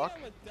fuck?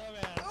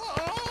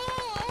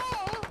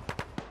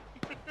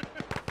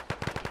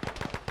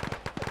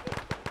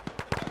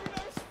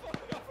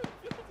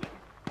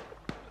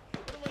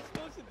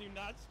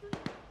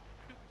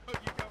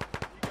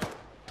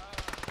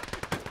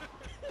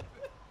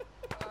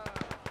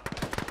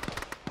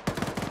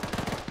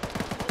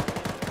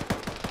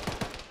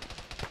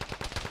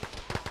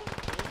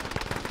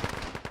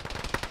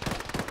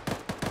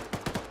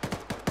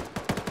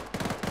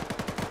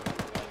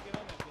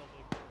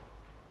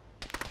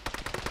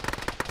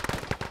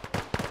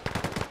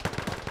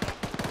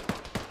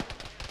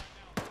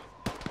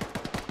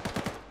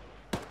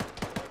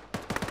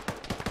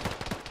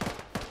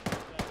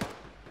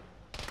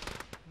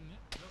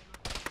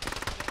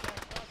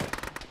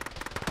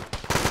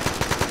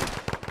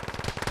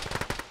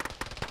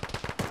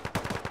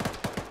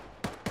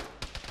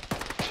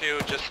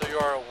 Just so you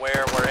are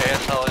aware where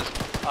ASL is,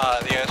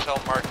 the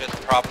ASL mark is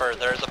proper,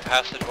 there is a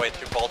passageway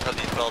through both of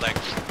these buildings.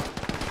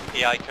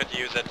 EI could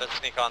use it to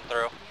sneak on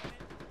through.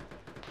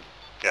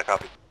 Yeah,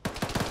 copy.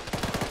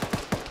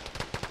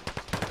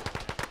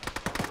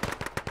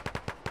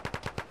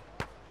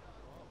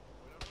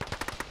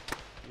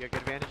 You got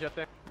good advantage up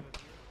there?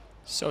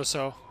 So.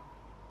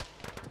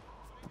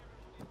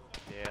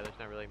 Yeah, there's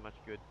not really much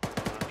good.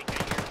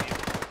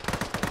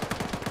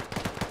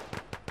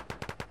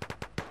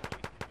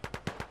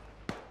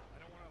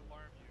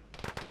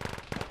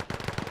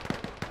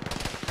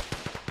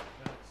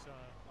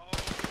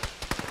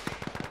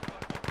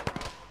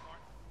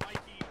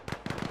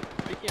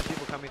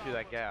 People coming through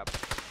that gap.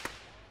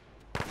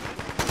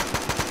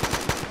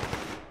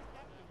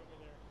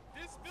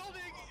 This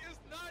building is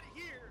not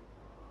here.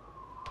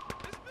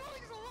 This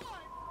building's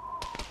alive.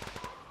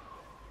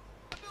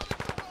 The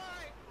building's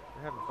alive.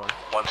 We're having fun.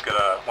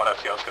 One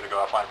FTO's gonna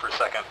go offline for a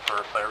second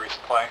for player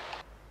resupply.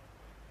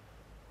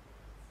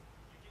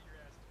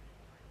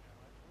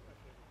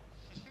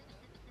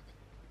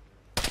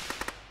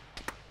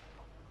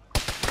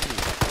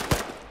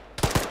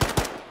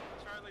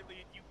 Charlie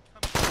Lee, you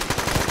come.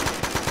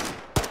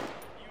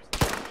 You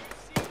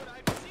see what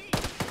I've seen.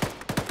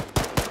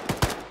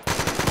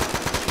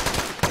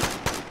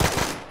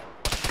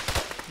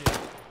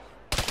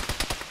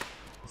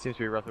 It seems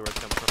to be roughly where it's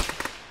coming from.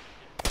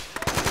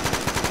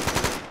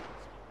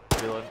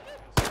 Reload.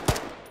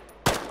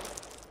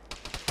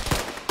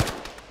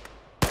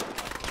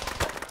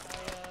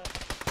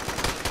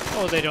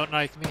 Oh, they don't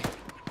like me.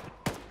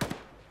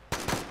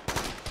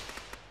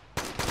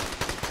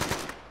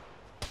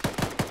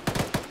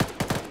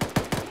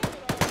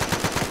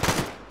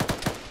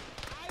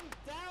 I'm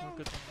down on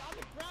the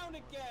ground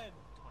again.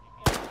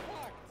 I'm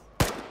fucked.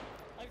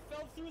 I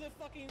fell through the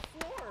fucking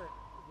floor.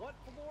 What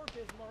floor,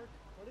 Bismarck?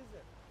 What is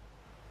it?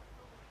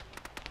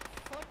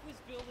 Fuck this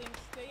building.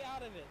 Stay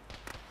out of it.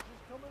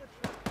 Just come in a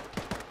truck.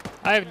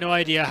 I have no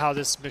idea how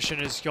this mission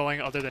is going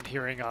other than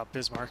hearing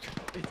Bismarck.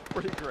 It's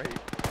pretty great.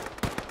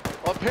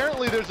 Well,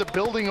 apparently there's a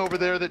building over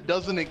there that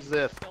doesn't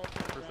exist.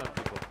 For some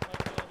people.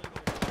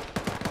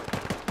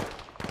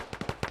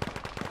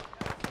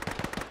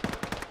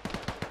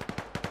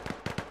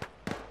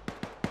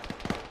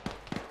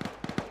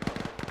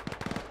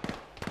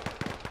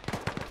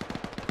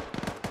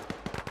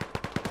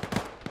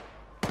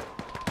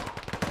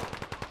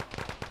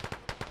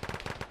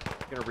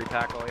 Gonna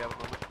repack while you have a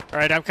moment.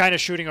 Alright, I'm kind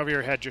of shooting over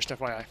your head, just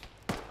FYI.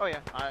 Oh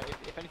yeah,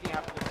 if anything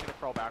happens, I'm gonna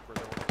crawl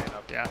backwards. I won't stand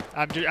up. Yeah,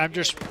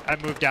 I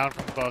moved down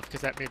from above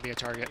because that made me a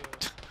target.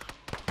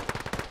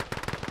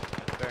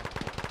 That's fair.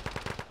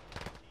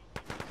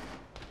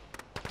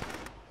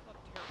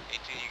 Hey,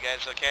 you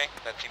guys okay?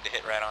 That seemed to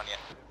hit right on you.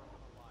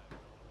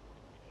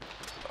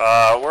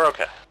 We're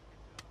okay.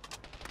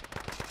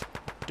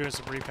 Doing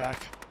some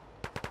repack.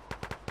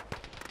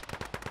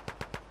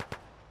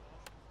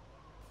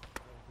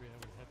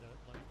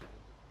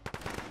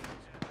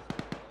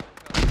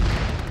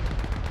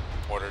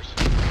 Orders.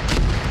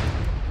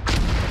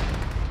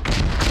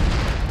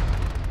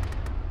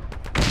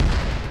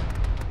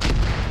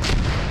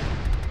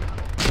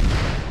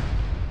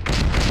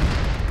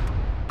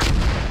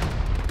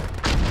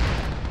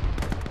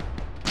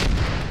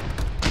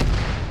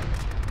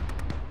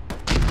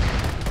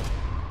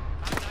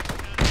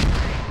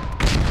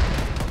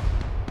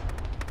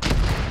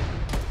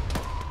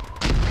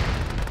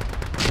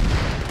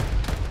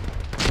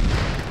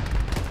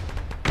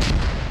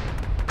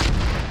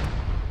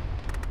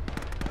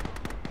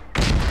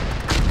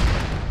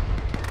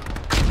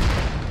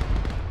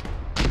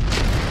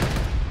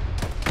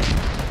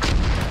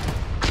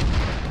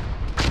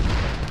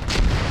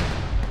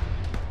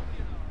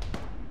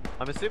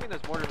 assuming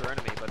those mortars are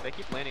enemy, but they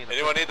keep landing in the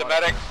Anyone need the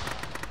spot. medic?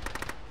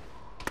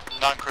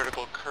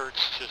 Non-critical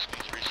Kurtz just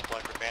needs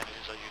resupply for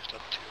bandages. I used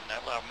up 2 in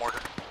that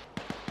mortar.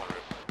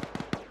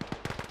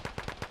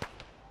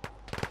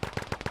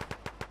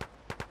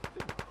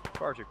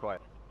 Far too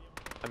quiet.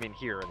 I mean,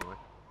 here anyway.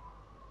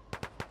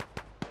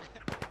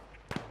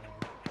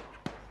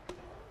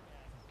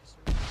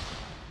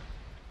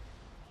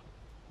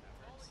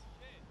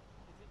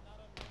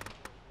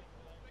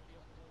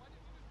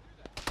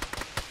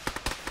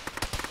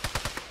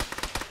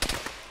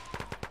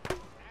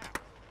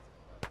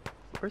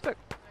 Where's that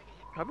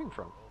coming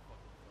from?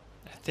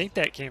 I think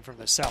that came from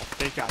the south.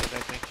 They got it,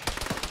 I think.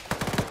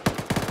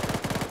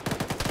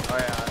 Oh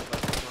yeah,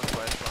 west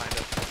northwest behind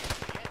us.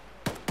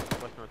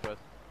 West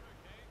northwest.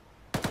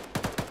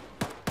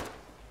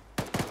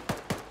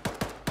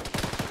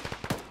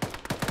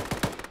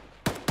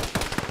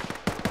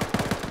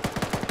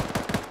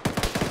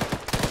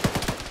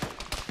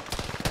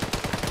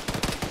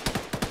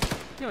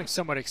 Feeling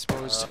somewhat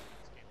exposed.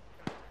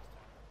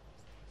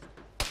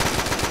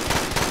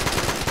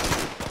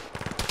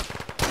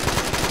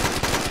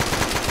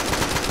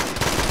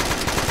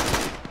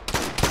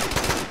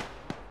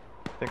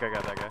 I think I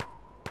got that guy.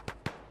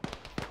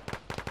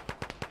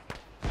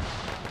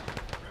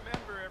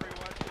 Remember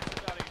everyone, it's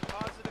about a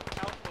positive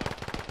outlook.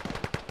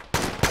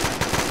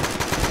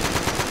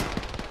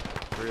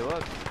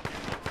 Reload.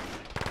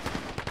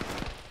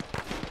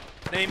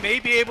 They may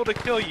be able to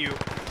kill you,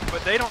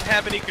 but they don't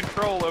have any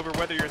control over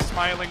whether you're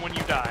smiling when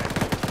you die.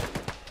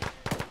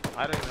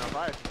 I don't even know if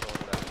I have control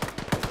over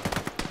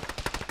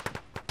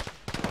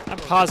that. I'm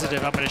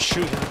positive I'm going to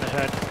shoot him in the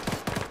head.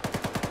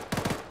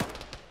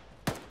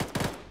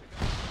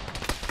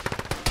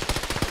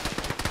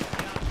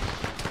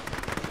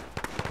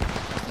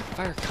 Where's the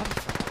fire coming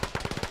from?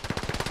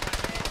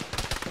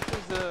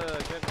 This is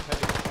getting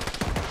heavy.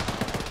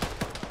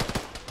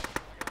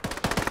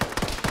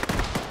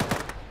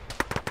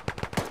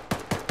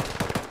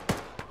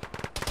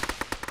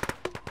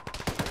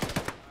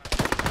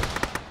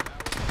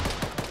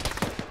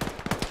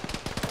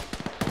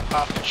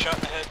 Popped and shot in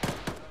the head.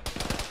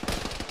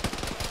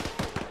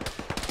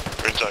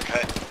 Green's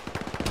okay.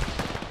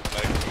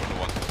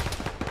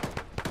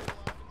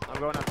 I'm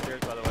going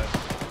upstairs, by the way.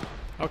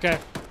 Okay.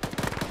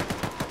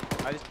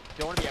 I just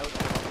don't want to be out on the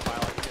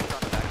file. I can get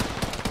shot in the back.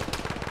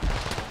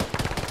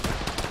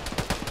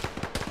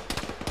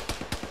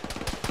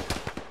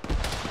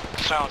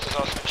 Silence has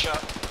also been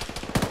shot.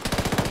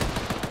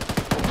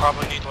 We'll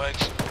probably need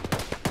legs.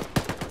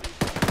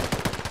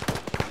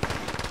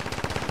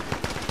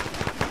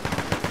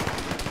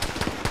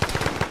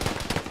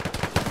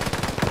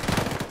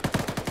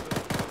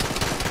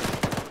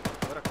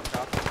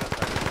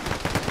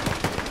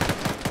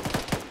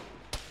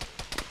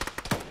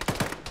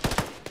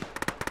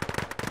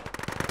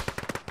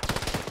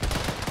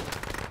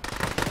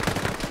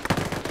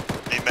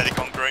 Need medic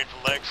on green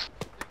for legs.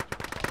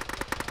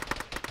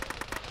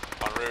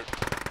 En route.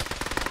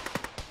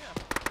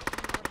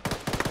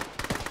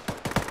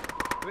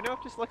 Do we know if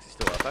Dyslexi's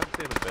still up? I haven't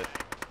seen him in a bit.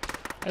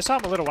 I saw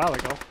him a little while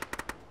ago.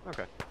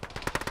 Okay.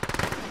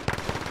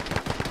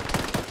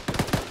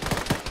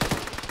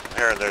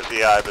 Here, there's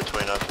EI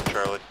between us and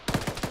Charlie.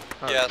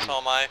 Yeah, so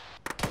am I.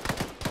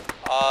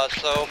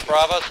 So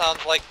Bravo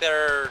sounds like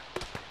they're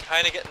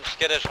kind of getting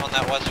skittish on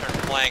that western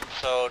flank,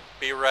 so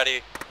be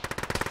ready.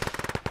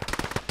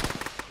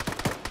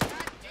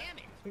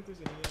 I think there's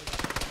an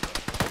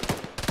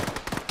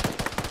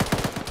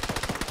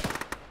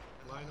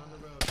line on the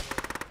road.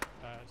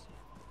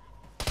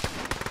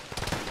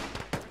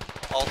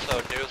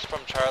 Also, news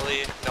from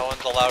Charlie, no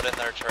one's allowed in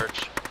their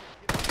church.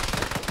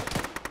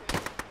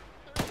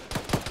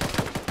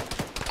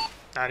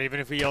 Not even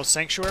if we yell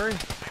sanctuary?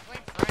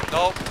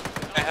 Nope,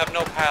 I have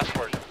no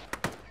password.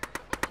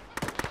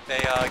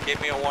 They gave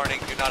me a warning,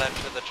 do not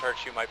enter the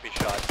church, you might be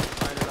shot.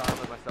 I did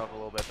armor myself a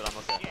little bit, but I'm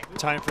okay.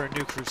 Time for a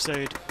new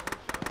crusade.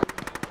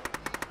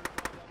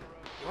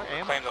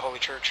 Claim the Holy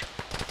Church.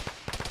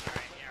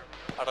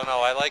 I don't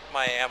know, I like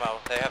my ammo.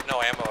 They have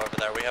no ammo over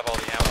there, we have all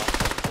the ammo.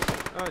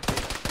 Oh,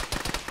 geez.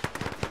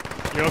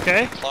 You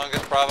okay? As long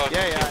as Bravo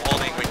Yeah, can keep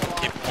holding, we can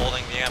keep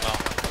holding the ammo.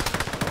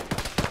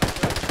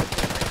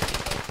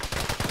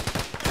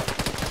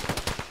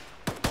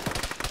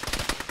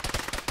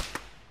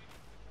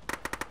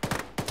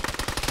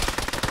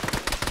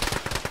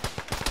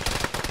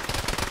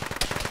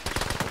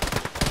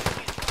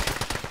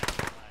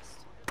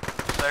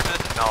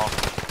 No.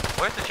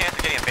 What's the chance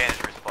of getting a bandage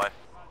resupply?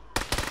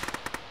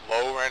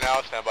 Low right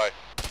now, stand by.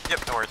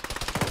 Yep, no worries.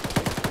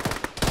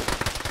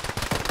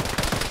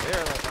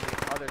 They're like on the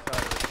other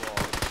side of this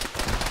wall.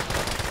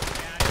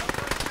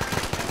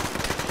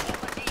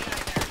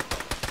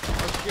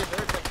 Oh shit,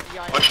 there's like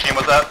DI. Which team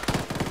was that?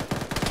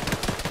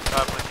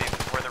 Blue team.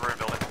 We're in the room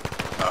building.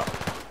 Oh.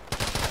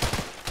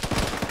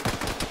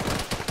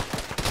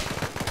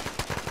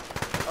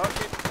 Oh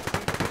shit.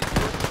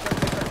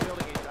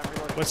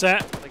 What's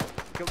that?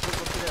 Go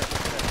through there.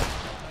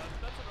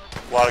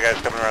 A lot of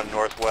guys coming around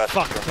northwest.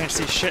 Fuck, I can't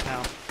see shit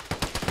now.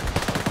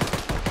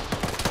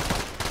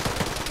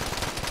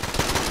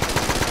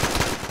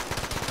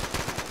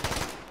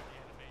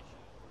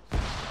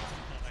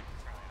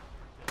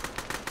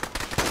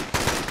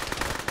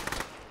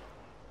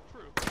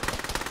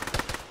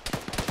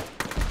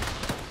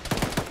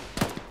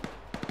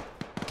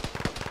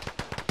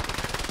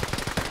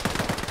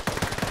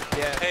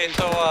 Okay,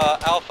 so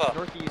Alpha,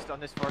 northeast on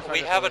this far side.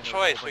 we have a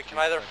choice. We can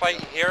either fight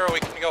here or we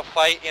can go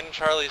fight in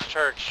Charlie's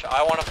church.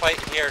 I want to fight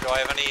here. Do I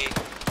have any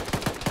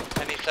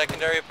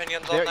secondary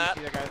opinions on that?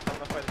 I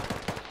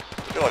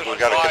feel like we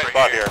got a good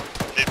spot here.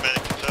 Need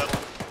medic to settle.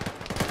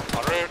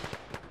 En route.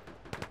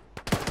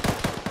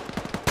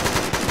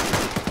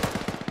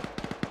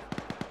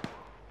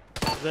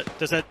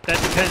 Does that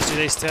depends? Do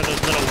they still have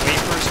those little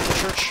wafers in the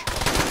church?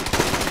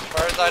 As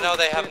far as I know,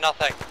 they have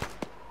nothing.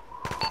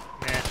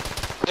 Man.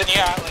 Then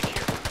yeah, like here.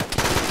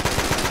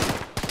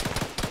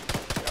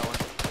 Got one.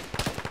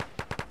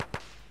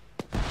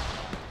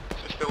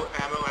 Is there still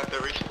ammo at the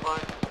resupply?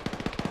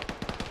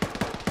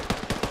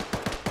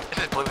 This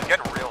is blue. It's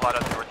getting real hot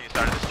on the northeast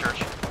side of this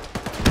church.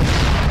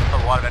 A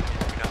lot of enemies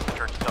between us and the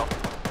church itself.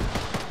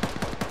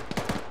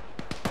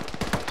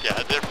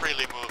 Yeah, they're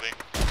freely moving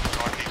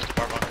northeast of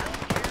our bunker.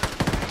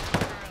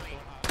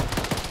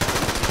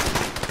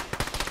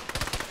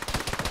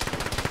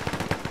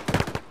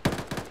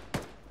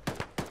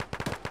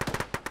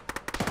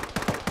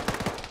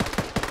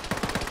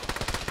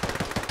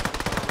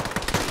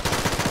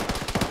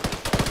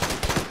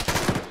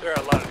 There are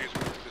a lot of these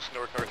moving through this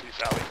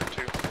northeast alley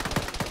too.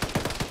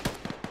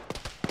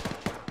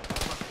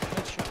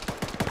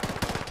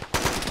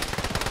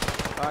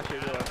 Actually,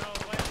 realize.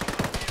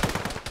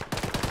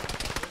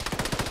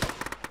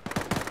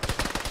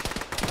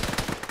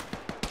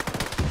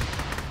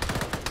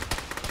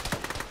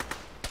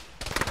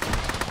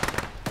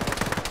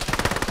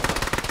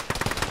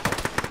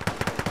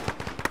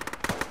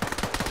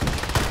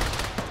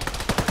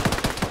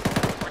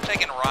 We're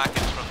taking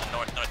rockets from the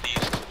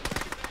northeast,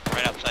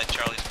 right outside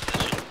Charlie's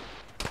position.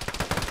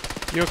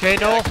 You okay,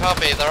 Noel? Yeah,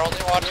 copy. They're only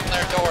watching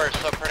their doors,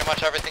 so pretty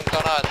much everything's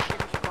on us.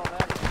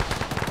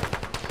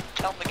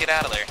 Tell them to get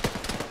out of there.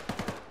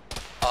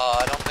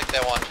 I don't think they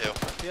want to. I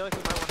feel like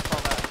we might want to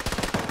fall back.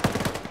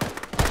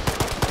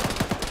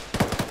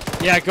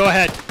 Yeah, go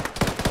ahead.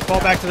 Fall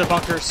back to the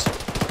bunkers.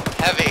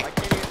 Heavy. I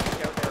can't even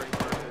peek out there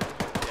anymore.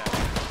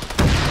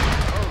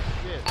 Oh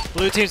shit.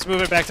 Blue team's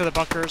moving back to the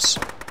bunkers.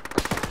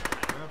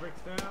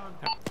 Mavericks down.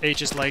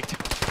 H is legged.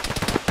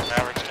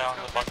 Mavericks down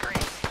in the bunker.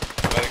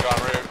 Medic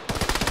en route.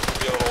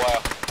 Be a little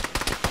while.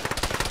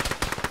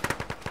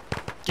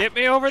 Get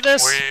me over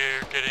this.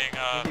 We're getting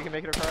Think you can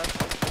make it across?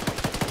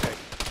 Okay.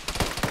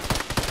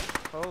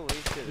 Holy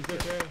shit. It's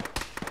okay.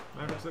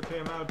 Mavericks okay,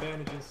 I'm out of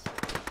bandages.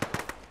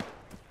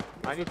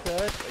 I need to.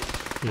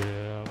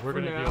 Yeah, we're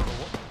gonna be now. able to.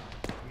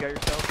 You got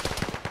yourself?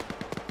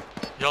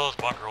 Yellow's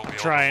bunker will be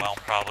Trying.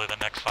 overwhelmed probably the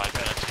next 5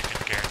 minutes. You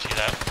can guarantee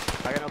that.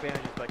 I got no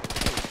bandages, but I can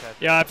see the test.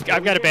 Yeah,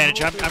 I've got a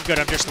bandage. I'm good.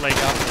 I'm just legged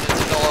up. It's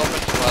still open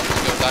to us to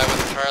go die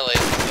with Charlie.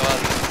 It's to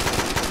us.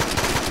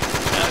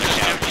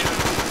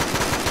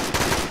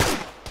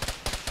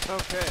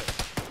 Okay.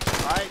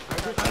 I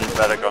need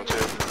medic on 2.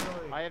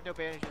 I have no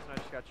bandages and I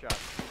just got shot.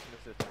 Need some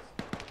assistance.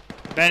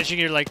 Bandaging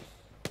your leg.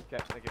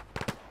 Okay, thank you.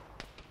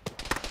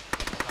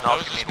 No,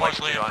 this is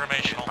mostly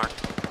informational.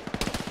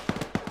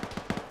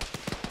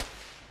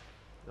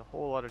 A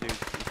whole lot of dudes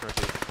east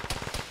northeast.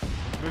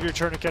 Move your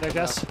tourniquet, I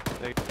guess.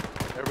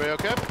 Everybody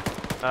okay?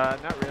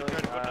 Not really.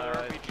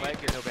 Leg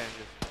and no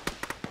bandages.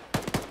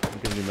 I'm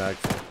giving you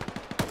mags.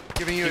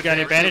 Giving you, You got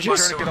any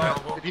bandages? Tourniquet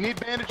on. If you need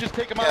bandages,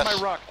 take them out of my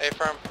ruck.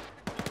 A-firm.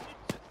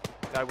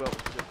 I will.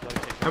 Just let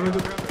it take I'm gonna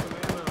go grab some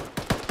ammo.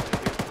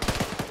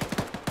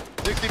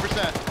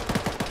 60%.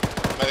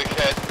 Medic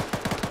hit.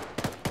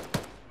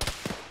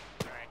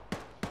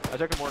 I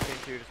took a morphine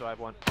too, so I have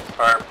one.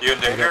 Alright, you in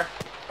danger?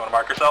 Want to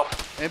mark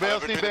yourself? Anybody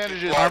else need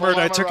bandages? Armored, Hold on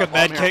I my took a ruck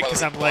while I'm med here. kit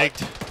because I'm legged.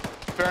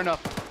 Fair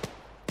enough.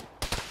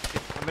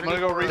 I'm gonna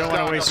go restock. Don't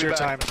want to waste I'll be your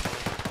back. time.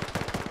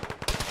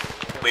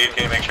 Lead,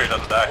 can you make sure he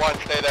doesn't die? One,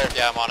 stay there.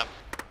 Yeah, I'm on him.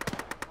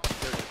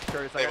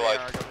 Curtis, I got Stabilize.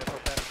 AR. Go ahead,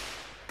 poke that.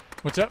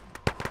 What's up?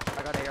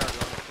 I got AR. Go ahead.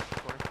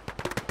 Corner.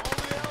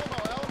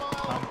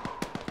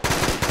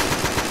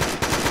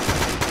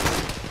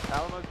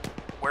 Alamo.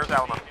 Where's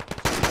Alamo?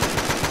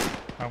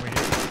 Are we here?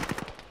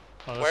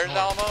 Oh, that's Where's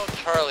north. Alamo?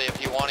 Charlie,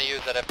 if you want to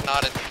use it. If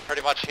not, it's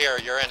pretty much here.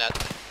 You're in it.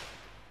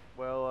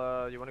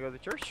 Well, you want to go to the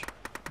church?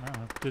 No,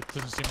 it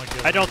doesn't seem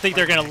like. I don't think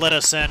they're gonna let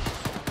us in.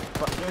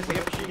 We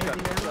have machine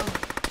guns.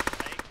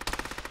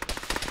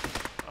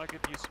 I could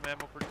use some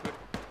ammo pretty quick.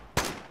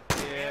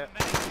 Yeah.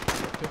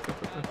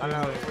 I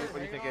don't know. What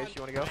do you think, Ace?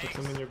 You want to go? Put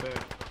some in your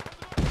bag.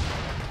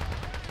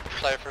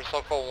 Cypher,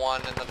 Circle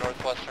 1 in the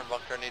northwestern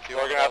bunker needs you.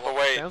 We're gonna have to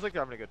wait. Sounds like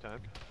they're having a good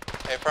time.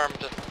 A-firm,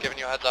 just giving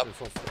you a heads up.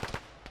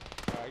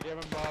 Alright, give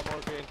him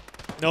morphine.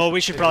 No, we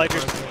should probably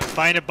just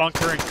find a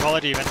bunker and call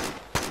it even.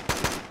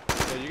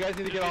 Yeah, you guys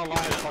need to get online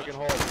and fucking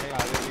hold. Hang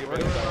on, I need to get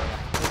ready to go.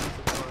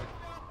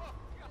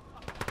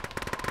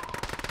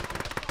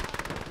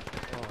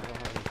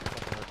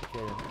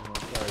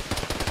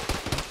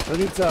 Who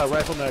needs a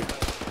rifle mag?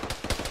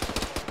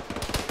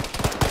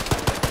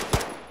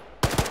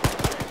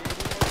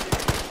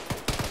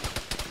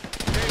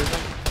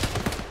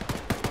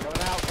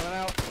 Going out, going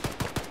out.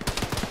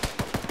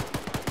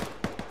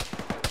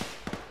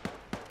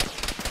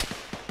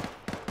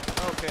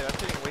 Okay, that's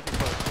getting way too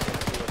close.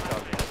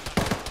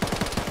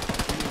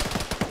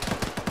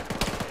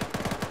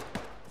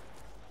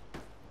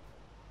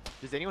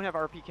 Does anyone have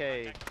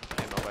RPK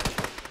ammo by any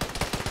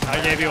chance?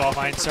 I gave you all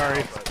mine, sorry.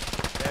 Yeah,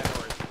 no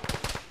worries.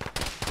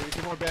 Give me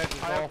 2 more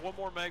badges. I have 1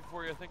 more mag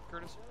for you, I think,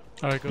 Curtis.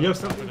 Alright, go. You have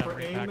drop something it for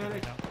down, aim, repack it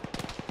medic? right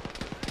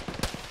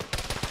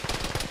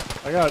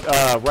now. I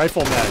got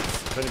rifle mags,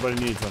 if anybody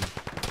needs them.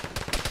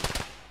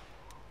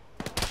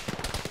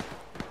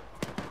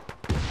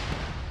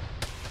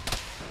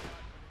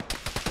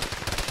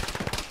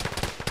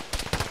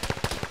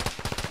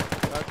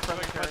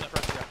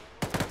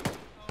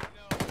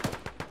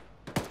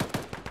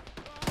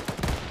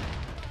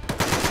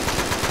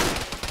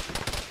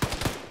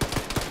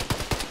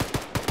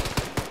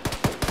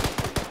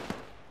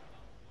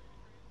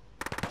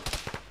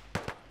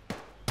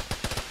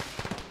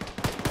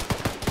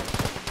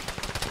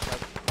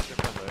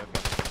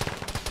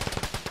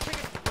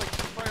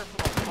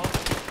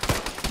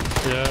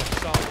 Yeah.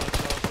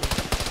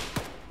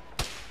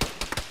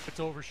 It's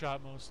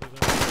overshot mostly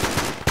though.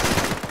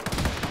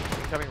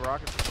 Incoming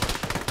rockets.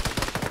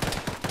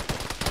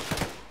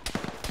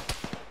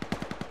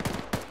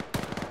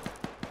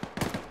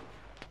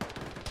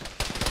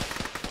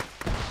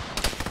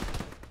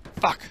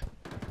 Fuck.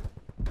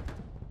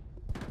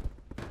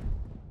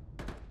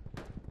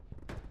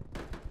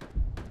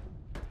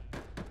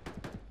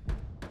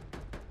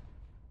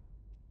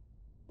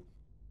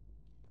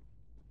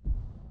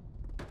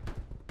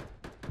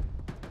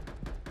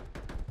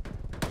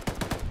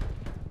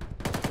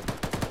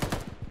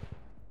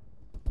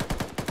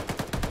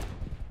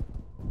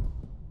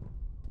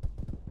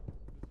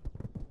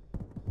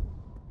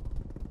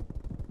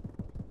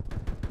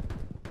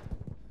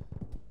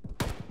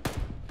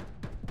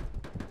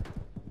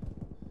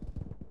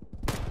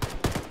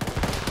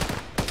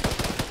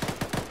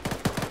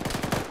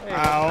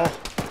 Ow.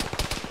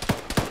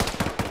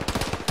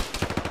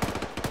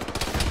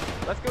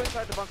 Let's go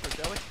inside the bunker,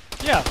 shall we?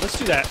 Yeah, let's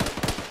do that.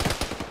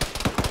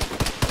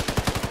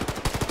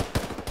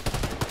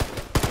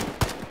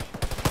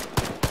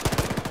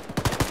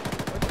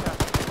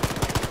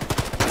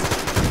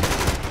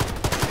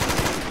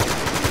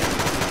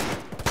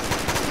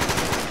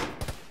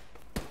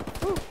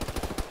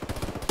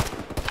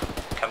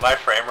 Can my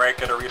frame rate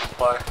get a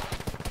resupply?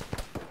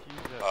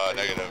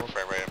 Negative,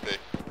 frame rate empty.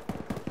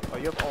 Oh,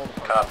 you have all the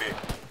parts. Copy.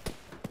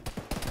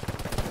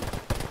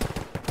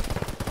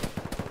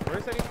 Where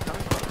is that even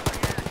coming from?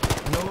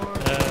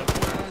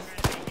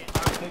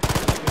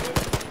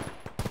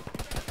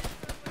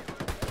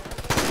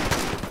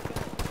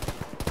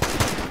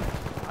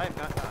 I am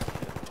not.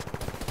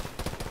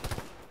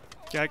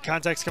 Got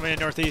contacts coming in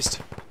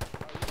northeast.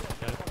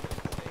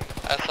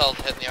 SL's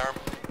hitting the arm.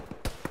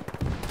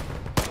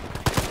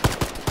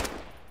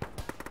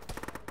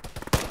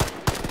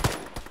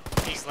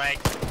 He's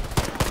lagged.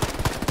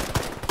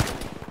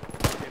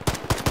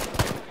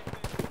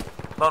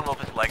 Lone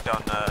Wolf is legged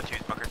on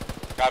Two's bunker.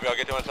 Copy, I'll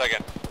get to you in a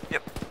second.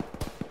 Yep.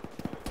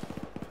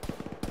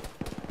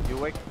 You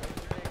awake?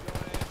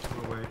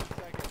 I'm awake.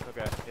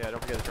 Okay, yeah,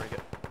 don't forget the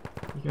tourniquet.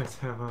 You guys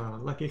have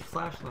lucky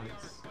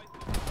flashlights.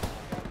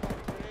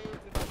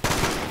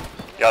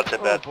 Yeah, it's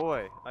in bed. Oh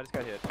boy, I just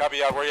got hit. Copy,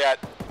 yeah, where you at?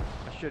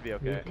 I should be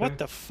okay. What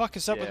the fuck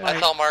is up with Yeah. my...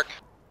 SL mark.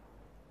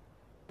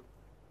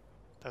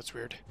 That's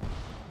weird.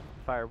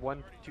 Fire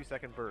 1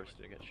 2-second burst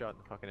and get shot in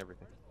the fucking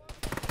everything.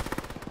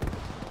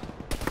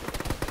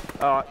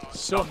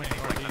 So many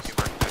northeast.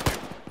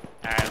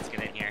 Alright, let's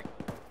get in here.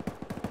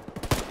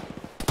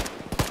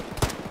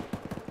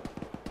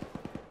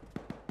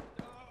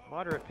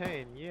 Moderate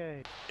pain,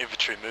 yay.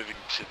 Infantry moving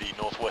to the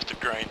northwest of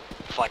Green,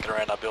 flanking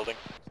around our building.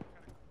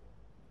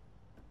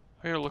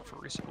 I gotta look for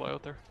resupply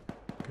out there.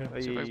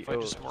 Okay. See if I can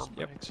find you some more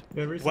mags.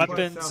 Yeah, resupply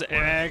Weapons, southwest.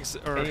 mags,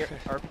 or... Hey,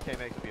 RPK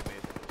mags would be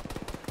amazing.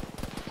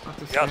 Up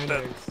to Yeah,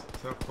 Sandbags,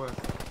 southwest.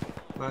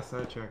 Last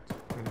I checked,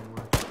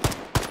 anywhere.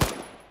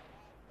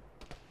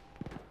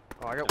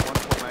 Oh, I got 1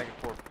 full mag and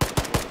 4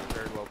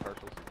 very low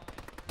partials.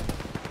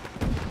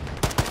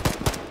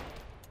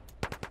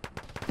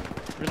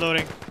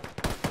 Reloading.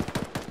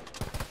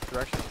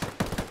 Direction.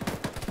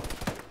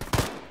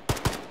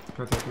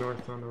 Contact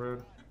north on the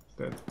road. It's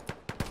dead.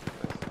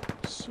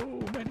 So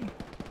many.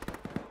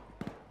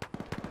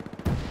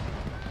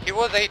 He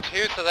was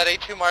A2, so that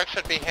A2 mark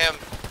should be him.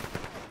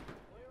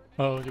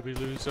 Oh, did we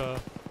lose, yeah.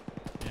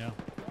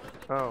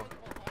 Oh,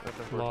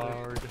 that's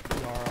Lard.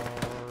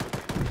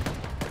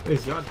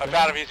 Is Yod I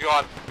found him, he's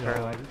gone.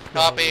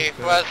 Copy.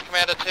 Who has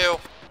command of 2?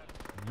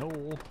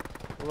 No.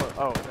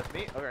 Oh, that's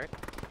me? Alright.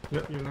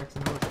 Yep, you're next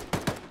in list.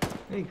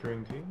 Hey,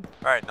 green team.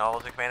 Alright,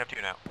 Novel's in command of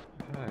 2 now.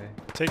 Hi.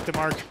 Take the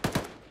mark.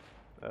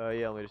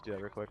 Yeah, let me just do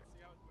that real quick.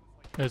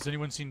 Has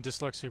anyone seen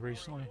Dyslexia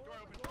recently?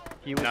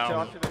 He was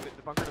shot to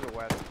the bunker to the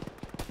west.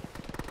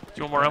 Do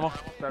you want more ammo?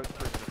 That was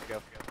 3 minutes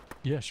ago.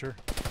 Yeah, sure.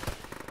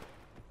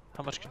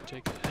 How much can you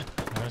take?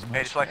 Not as much.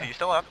 Hey, Dyslexia, you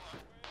still up?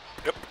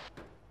 Yep.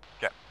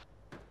 Okay.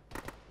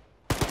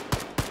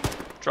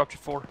 Dropped you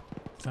 4.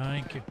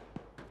 Thank you.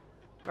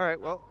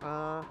 Alright, well,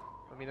 I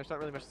mean, there's not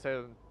really much to say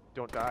other than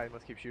don't die and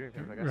let's keep shooting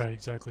things, I guess. Right,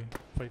 exactly.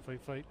 Fight, fight,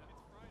 fight.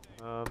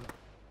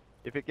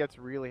 If it gets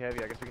really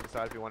heavy, I guess we can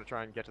decide if we want to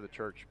try and get to the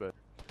church, but...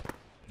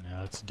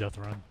 Yeah, it's a death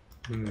run.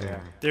 Yeah.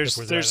 There's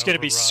If we're there's that gonna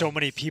be overrun. so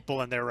many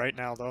people in there right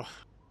now, though.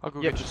 I'll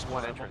go Yeah, get just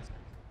one entrance.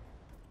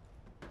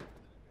 Yeah,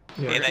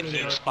 Hey, we're that gonna get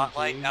huge RPG,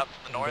 spotlight out to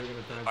the and north, they're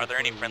gonna die are there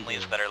any before we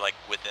friendlies do. that are like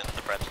within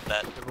the breadth of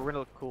that? We're gonna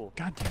look cool.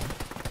 God damn it.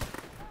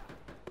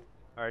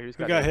 Alright, who's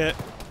Who got hit?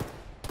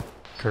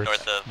 Kurtz,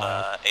 North of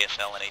Miles.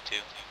 ASL and A2.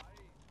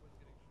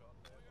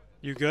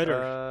 You good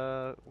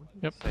or?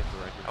 Yep.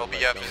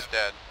 OBF is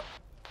dead.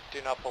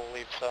 Do not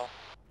believe so.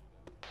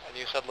 And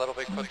you said Little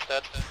Bigfoot's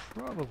dead?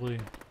 Probably.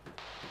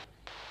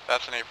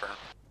 That's an A-firm.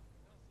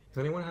 Does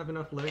anyone have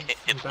enough legs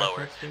and It's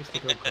lower. backpack space to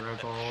go grab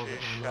all the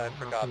ammo? I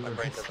forgot, my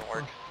brain doesn't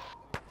work.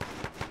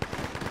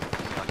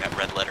 I got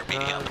red letter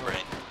media on the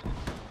brain.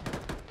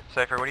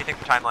 Cypher, what do you think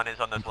the timeline is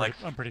on those legs?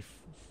 I'm pretty.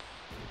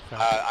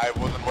 I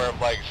wasn't aware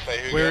of legs.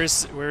 Say who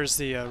Where's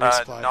the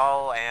resupply?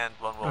 Null and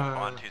Lone Wolf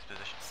on 2's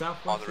position.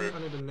 Southwest here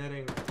under the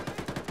netting.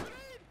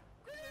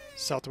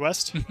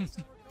 Southwest?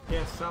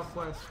 Yeah,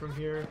 southwest from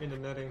here in the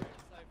netting.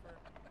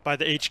 By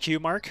the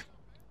HQ mark?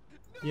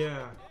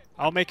 Yeah.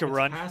 I'll make a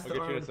run. Past the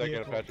I'll get you in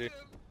a armored second, vehicle.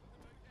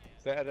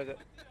 Apache.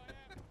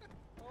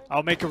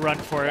 I'll make a run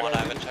for it. One, I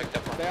haven't checked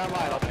up on. Stay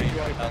online, I'll take you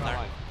while you're down there.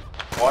 online.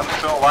 One's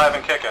still alive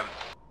and kicking.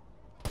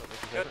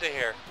 Good to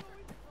hear.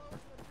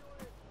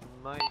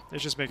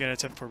 Let's just make an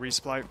attempt for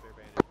resupply.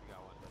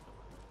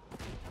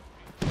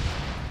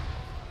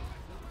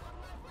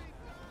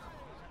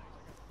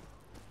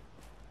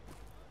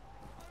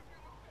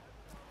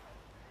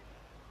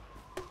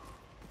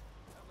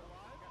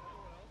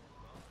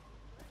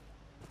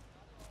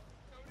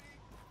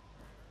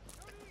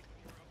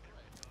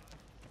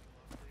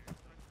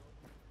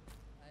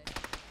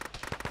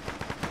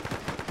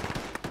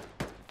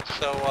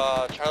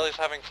 So, Charlie's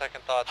having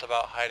second thoughts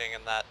about hiding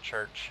in that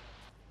church.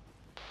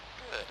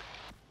 Good.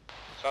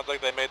 Sounds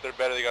like they made their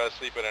bed, they gotta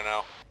sleep in it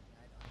now.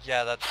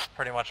 Yeah, that's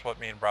pretty much what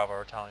me and Bravo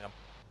were telling him.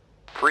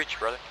 Preach,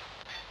 brother.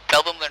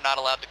 Tell them they're not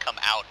allowed to come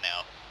out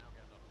now.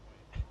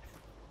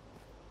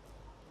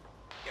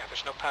 Yeah,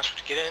 there's no password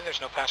to get in,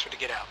 there's no password to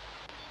get out.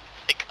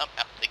 They come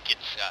out, they get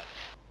shot.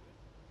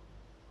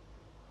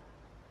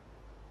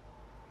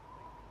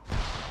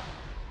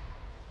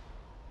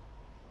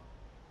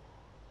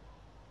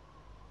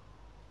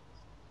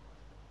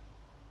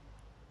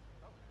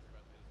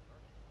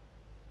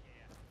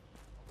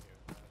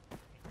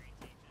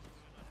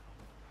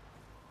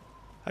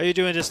 How you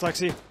doing,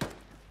 Dyslexy?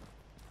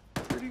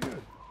 Pretty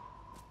good.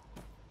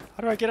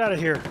 How do I get out of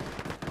here?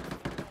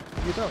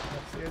 You don't,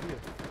 that's the idea.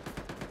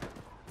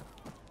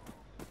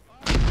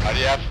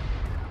 IDF.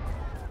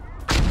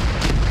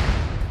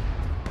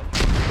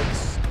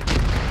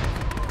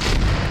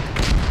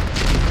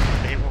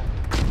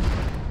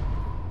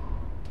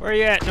 Where are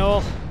you at,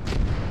 Noel?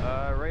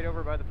 Right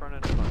over by the front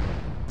end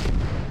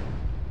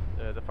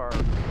of the far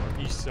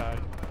east side.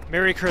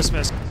 Merry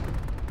Christmas.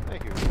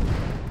 Thank you.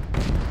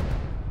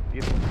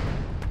 Beautiful.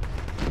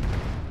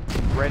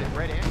 Red and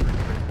Christmas.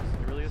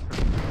 It really is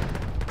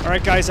Christmas.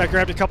 Alright guys, I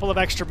grabbed a couple of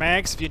extra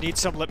mags. If you need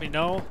some, let me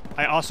know.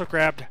 I also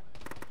grabbed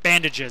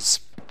bandages.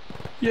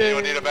 Yeah.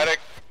 Anyone need a medic?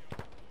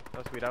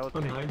 Oh sweet, I was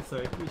On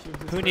hindsight, we should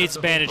just Who grab needs the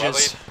whole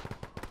bandages?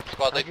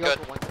 Squad lead, good.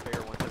 One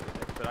spare, one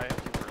 76, but I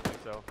have two currently,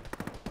 so.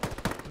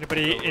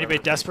 Anybody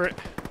desperate?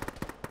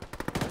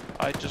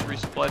 I just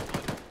resupplied.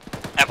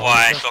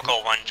 FYI,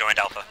 Circle 1 joined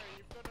Alpha.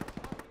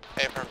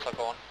 Hey, firm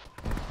Circle 1.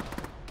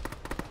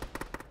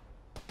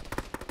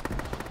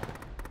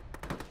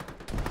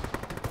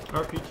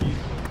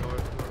 RPGs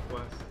going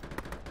northwest.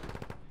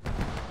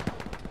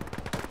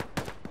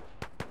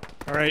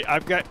 Alright,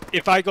 I've got,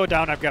 if I go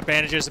down, I've got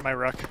bandages in my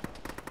ruck.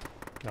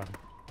 Got him.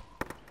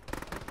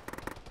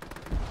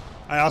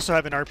 I also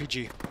have an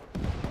RPG.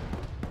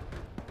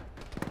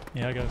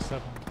 Yeah, I got a 7-2.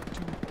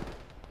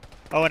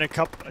 Oh, and a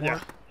cup, yeah.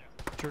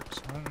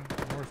 Jerks running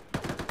north.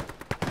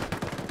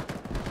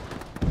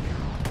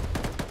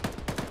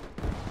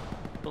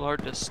 A little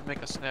hard to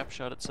make a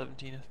snapshot at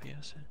 17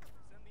 FPS.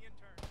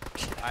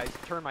 I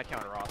turned my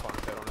counter off on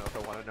it, I don't know if I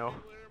want to know.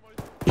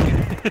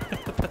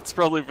 That's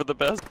probably for the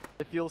best.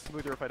 It feels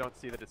smoother if I don't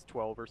see that it's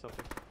 12 or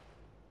something.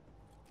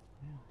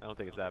 I don't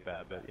think it's that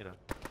bad, but you know.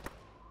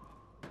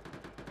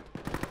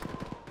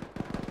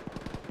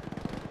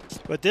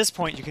 But at this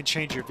point, you can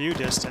change your view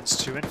distance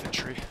to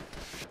infantry.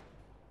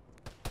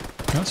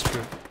 That's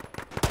true.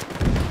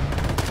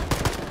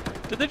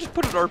 Did they just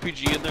put an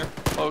RPG in there?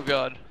 Oh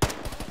god.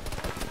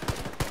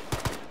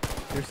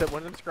 There's that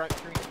one of them screen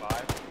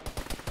 5.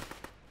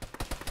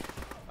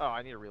 Oh,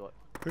 I need a reload.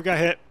 Who got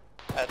hit?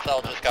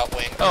 SL just got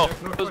winged. Oh,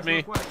 it was me.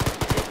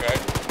 Okay.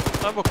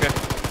 I'm okay.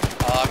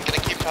 I'm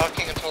gonna keep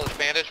talking until his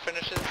bandage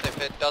finishes.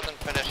 If it doesn't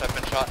finish, I've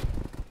been shot.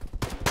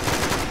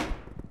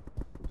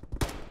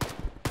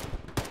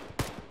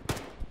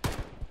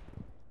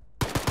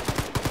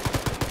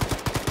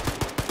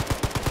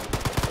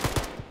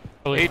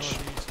 H.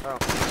 Oh.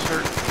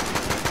 Hurt.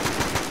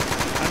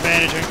 I'm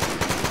bandaging.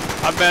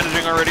 I'm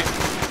bandaging already.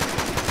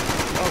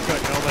 Oh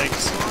good, no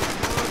legs.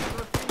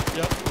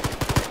 Yep.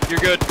 You're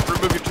good.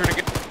 Remove your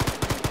tourniquet.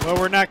 Well,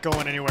 we're not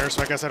going anywhere,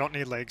 so I guess I don't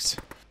need legs.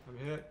 I'm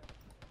hit.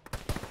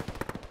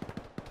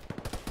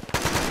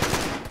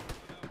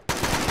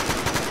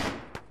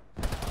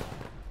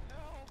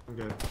 I'm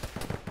good.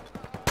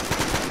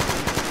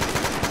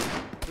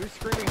 Who's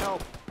screaming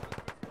help?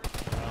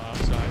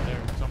 Outside there,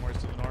 somewhere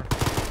to the north.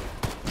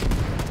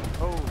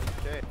 Oh,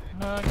 shit.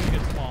 I'm gonna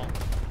get small.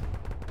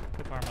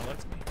 If Arma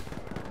lets me.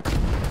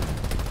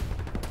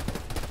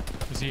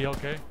 Is he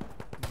okay?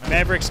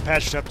 Maverick's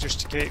patched up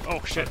just in case. Oh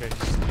shit. Okay,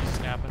 he's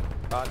snapping.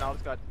 No,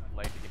 it's got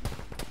leg again.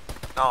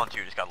 No,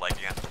 you just got leg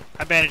again.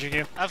 I'm bandaging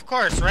you. Of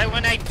course, right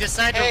when I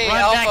decide Hey, to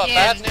run Alpha, back in.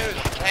 bad news.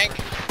 Tank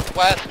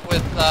west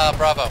with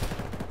Bravo.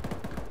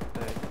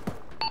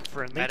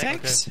 Friendly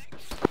tanks?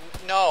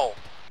 No.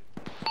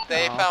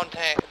 They found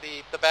tank.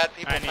 The bad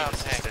people found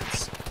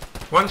tanks.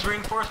 When's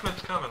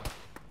reinforcements coming?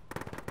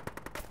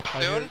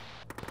 Soon?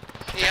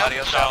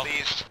 Audio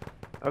southeast.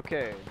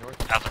 Okay,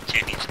 north. Alpha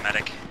 2 needs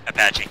medic.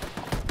 Apache.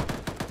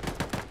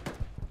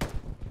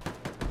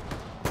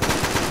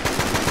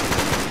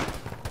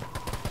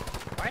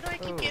 Why do I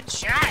keep getting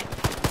shot?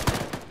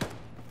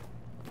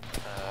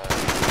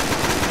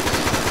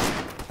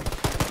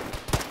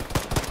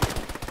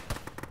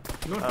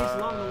 Northeast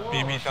along the wall.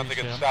 BB sounds like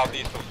it's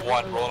southeast of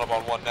 1. Rolling up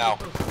on 1 now.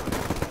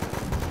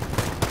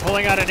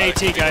 Pulling out an AT,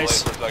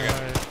 guys. BMP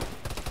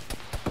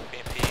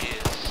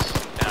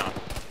is down.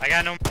 I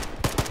got no.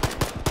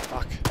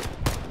 Fuck.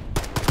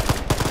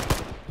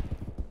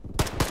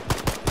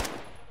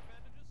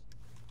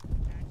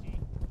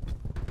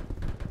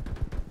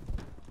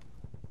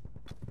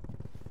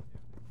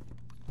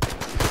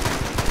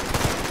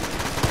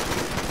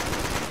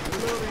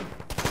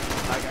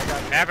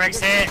 Maverick's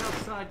hit.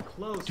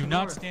 Do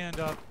not stand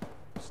up.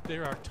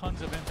 There are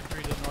tons of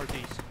infantry to the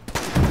northeast.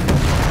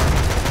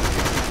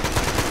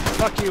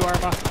 Fuck you,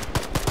 Arma.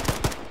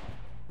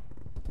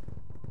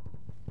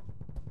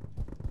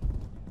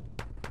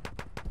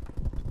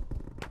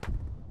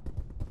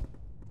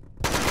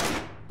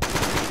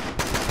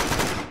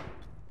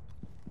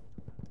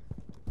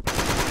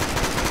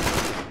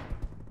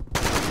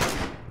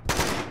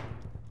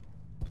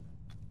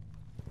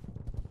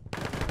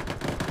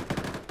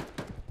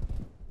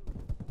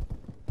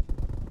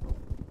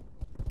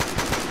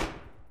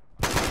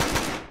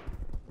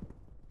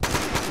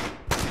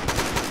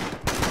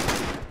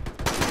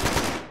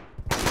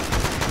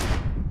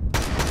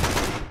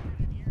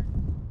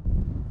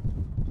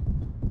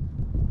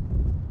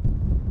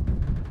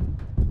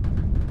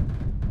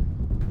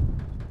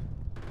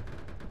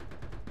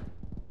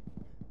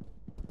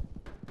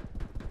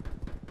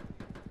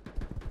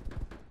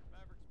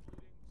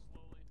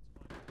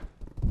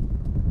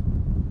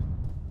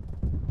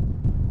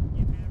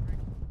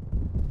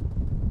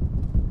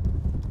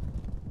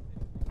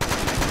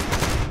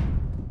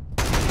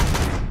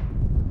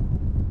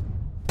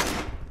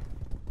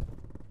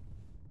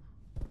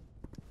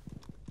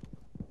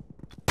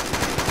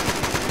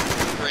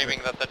 Screaming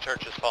that the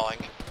church is falling.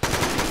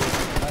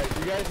 Alright,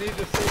 you guys need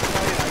to stay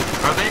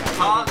tight. Are they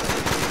paused in the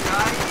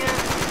sky yet?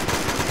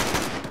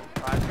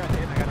 I just got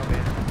hit and I got no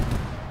man.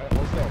 Alright,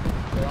 hold still.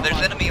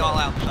 There's enemy all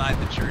outside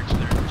the church.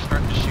 They're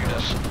starting to shoot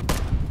us.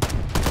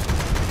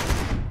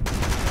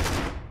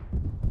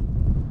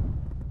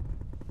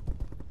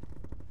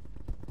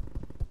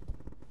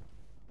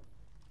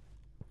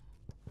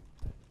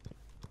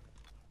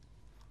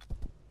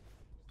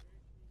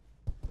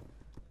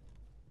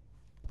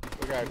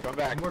 Okay, come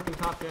back. I'm working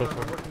top down. I'm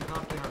working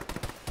top down.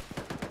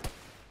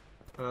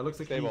 Looks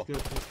like Stable. he's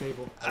good. He's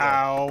stable.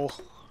 Ow.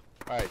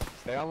 Alright,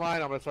 stay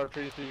online. I'm gonna start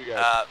feeding through you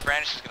guys.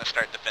 Brandish is going to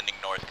start defending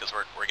north because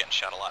we're getting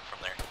shot a lot from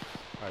there.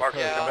 Alright,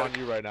 Curtis, I'm on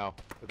you right now.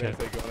 But Okay.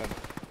 they say going in.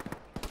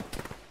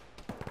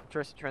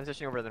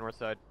 Transitioning over to the north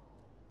side.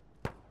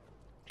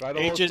 Try to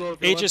hold Agent, still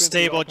if you're limping,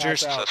 stable, I'll pass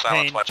just out. So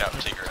silence, pain. watch out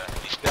for your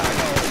east. Yeah,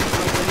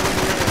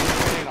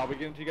 I know. I'll be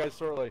getting to you guys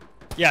shortly.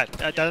 Yeah,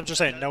 I'm just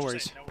saying, no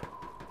worries.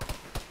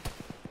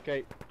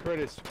 Okay,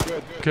 Curtis,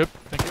 good. Coop,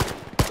 thank you.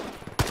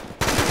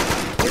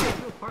 Two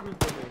apartment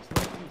buildings,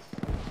 northeast.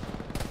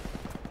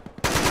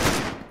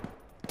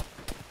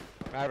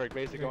 Maverick,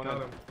 basic going in.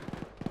 Got him.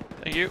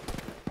 Thank you.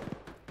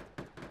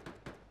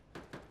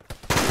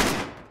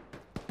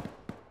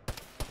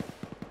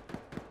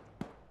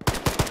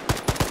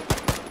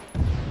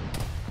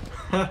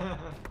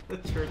 The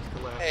church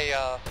collapsed. Hey,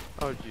 Oh,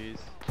 jeez.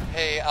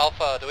 hey,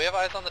 Alpha, do we have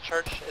eyes on the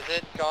church? Is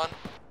it gone?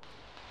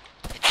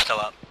 It's still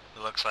up,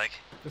 it looks like.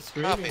 The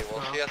screaming Copy.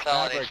 Well, stopped.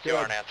 CSL and Maverick, HQ good.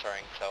 aren't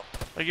answering, so.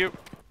 Thank you.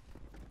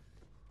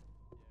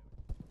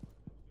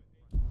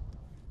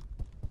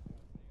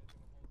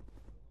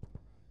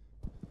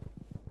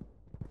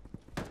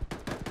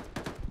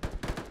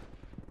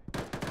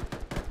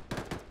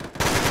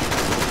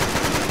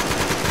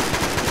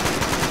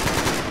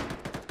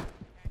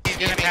 He's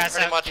gonna pass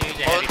Pretty out much to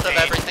the heavy most of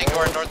tank. everything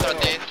going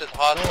north-northeast is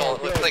hostile. Oh,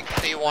 It looks good. like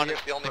C1 is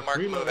the only mark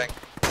moving.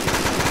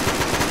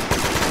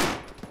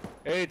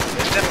 Hey,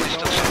 There's definitely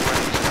still some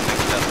friends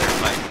mixed up there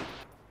fighting.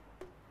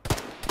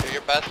 Do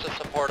your best to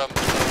support them,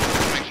 so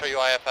make sure you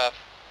IFF.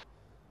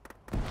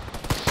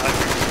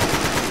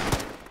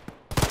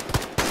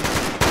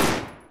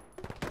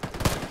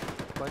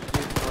 Bunch of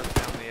dudes north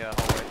down the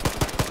hallway.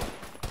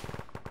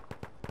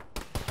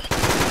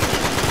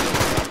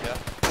 Yeah.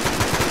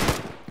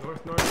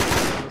 North,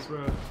 northeast on this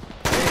road.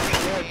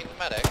 good. need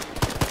medic.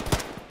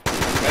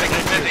 Medic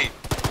is busy.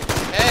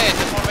 Hey,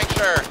 just want to make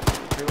sure.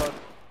 Reload.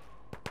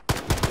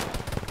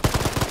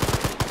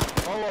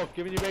 Oh,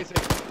 giving you basic.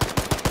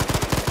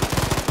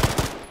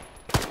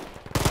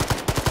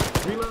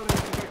 Reloading.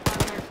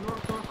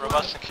 North.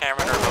 Robust and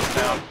Cameron are both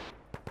down.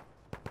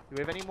 Do we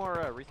have any more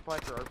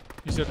resupply for our...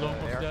 You said lone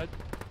wolf's dead?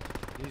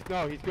 He's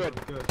good.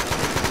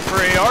 For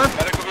AR?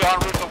 Medic will be en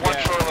route to one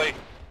shortly.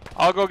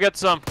 I'll go get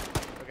some.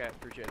 Okay,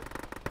 appreciate it.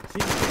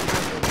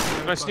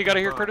 Can I sneak out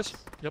of here, Curtis?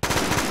 Yep.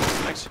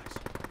 Thanks.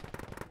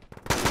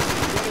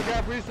 You gotta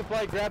grab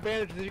resupply, grab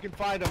bandages if you can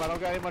find them. I don't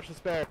got any much to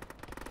spare.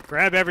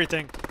 Grab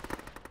everything.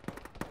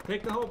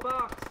 Take the whole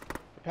box.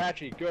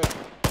 Apache, good.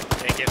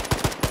 Take it.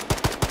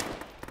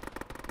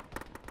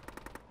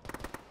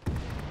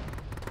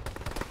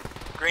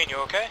 Green, you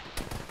okay?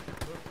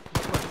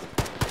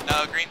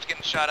 No, Green's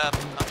getting shot up.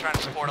 I'm trying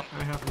to support him.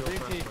 I have no Green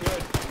pressure. team,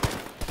 good.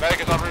 Medic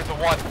is en route to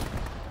one.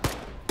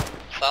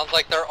 Sounds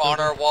like they're on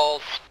our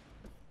walls.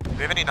 Do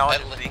we have any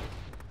knowledge of Z?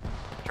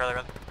 Charlie,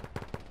 rather.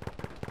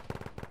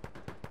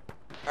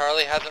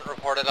 Charlie hasn't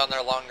reported on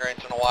their long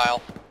range in a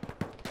while.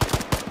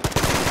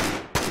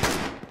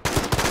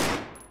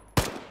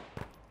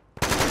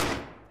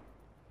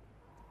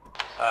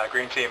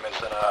 Green team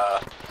is in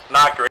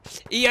not great.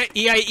 EI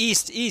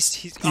East.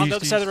 He's on the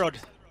other side of the road.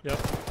 Yep.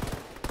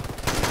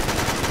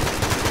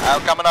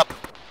 Coming up.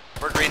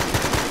 We're green.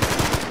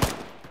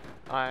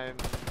 I'm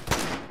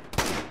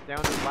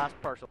down to the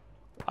last parcel.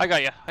 I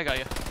got you.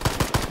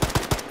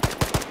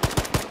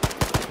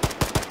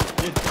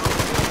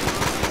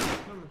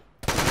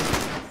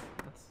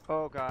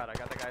 Oh god, I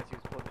got the guys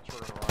who's pulling the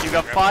trigger around. You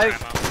got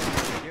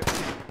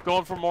 5?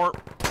 Going for more.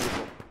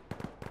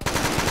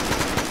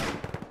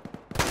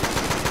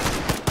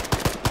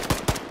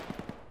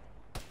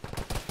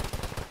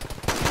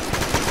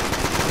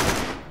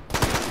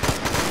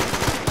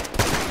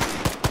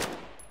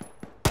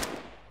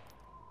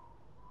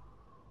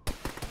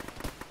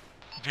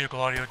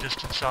 Vehicle audio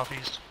distance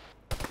southeast.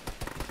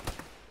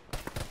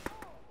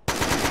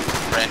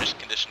 Brandish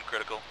condition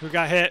critical. Who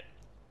got hit?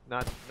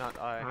 Not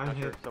I. I'm Not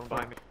sure. hit. Someone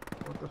behind me.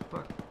 What the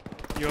fuck?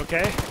 You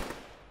okay?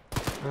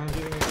 I'm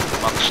getting...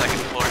 I'm on the second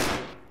floor.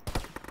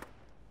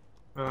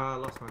 I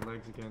lost my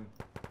legs again.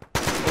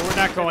 Well, we're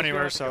not going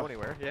anywhere, so. Go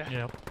anywhere. Yeah.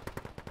 Yep.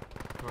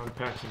 Well, I'm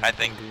patching. I It's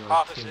think gonna be like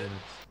opposite. 10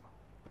 minutes.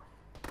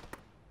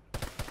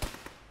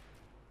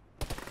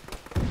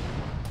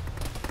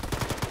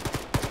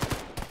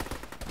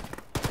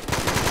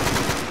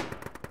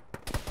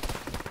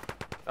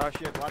 Oh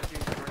shit,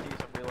 latitude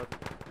northeast, I'm reloading.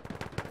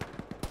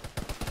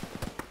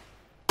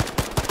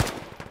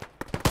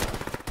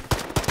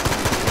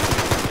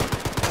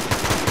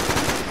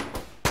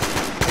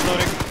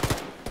 Reloading.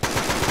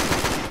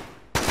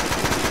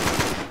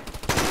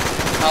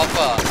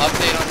 Alpha,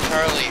 update on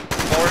Charlie.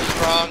 4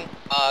 strong.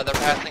 They're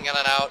passing in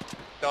and out.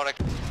 Don't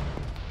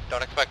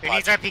expect Who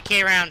much. needs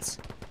RPK rounds?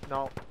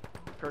 No.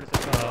 Curtis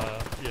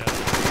Yeah.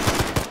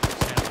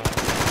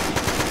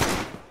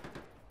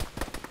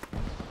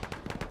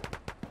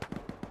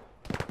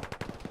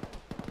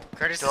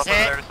 Curtis Still is up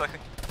over hit. there, Dyslexy?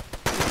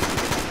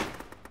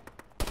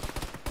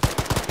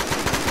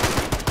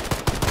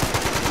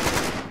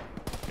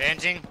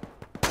 Bandaging.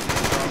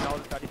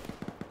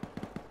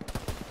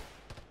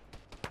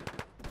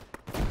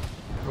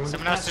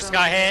 Someone else just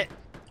got hit.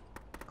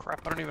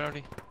 Crap, I don't even have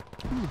any.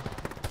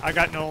 I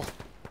got Noel.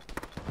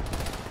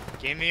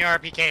 Give me your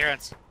RPK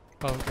rounds.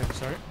 Oh, okay,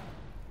 sorry.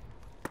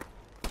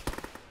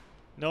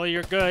 Noel,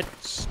 you're good.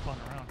 Spun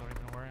around, don't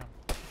even know where I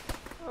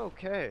am.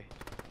 Okay.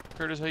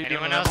 Curtis, how you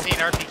Anyone doing? else need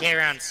RPK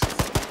rounds?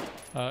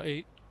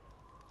 8.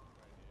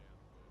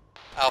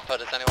 Alpha,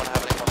 does anyone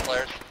have any more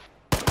flares?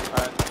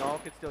 Null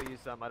could still use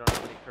some. I don't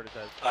have any. Curtis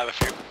has. I have a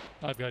few.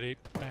 I've got 8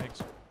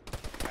 bags.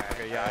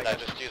 Okay, yeah. I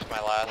just used my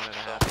last,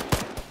 so.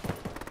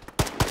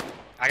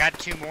 I got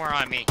 2 more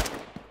on me.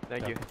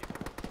 Thank you.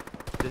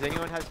 Does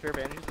anyone have spare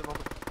bandages at the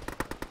moment?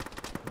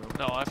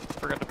 No, I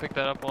forgot to pick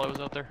that up while I was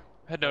out there.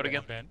 Head out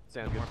again.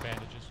 Sounds good. More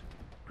bandages.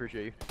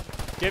 Appreciate you.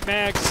 Get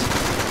mags.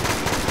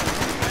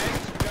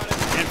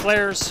 And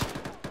flares.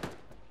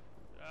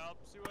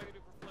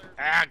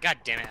 Ah, god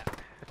damn it.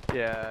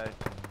 Yeah.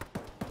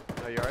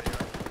 No, you alright?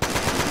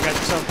 You got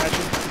yourself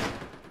patching?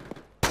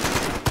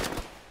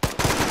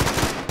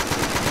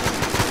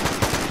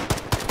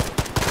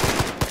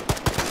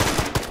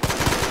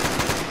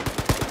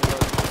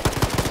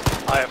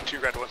 I have 2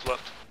 red ones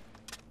left.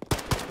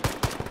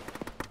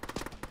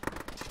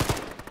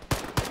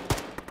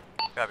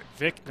 Copy.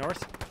 Vic,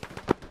 north.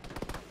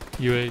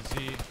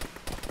 UAZ.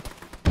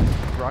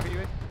 Rocket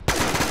UAZ?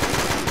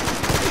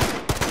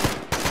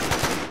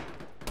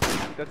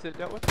 That's it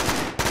dealt with?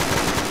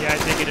 Yeah, I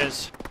think it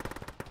is.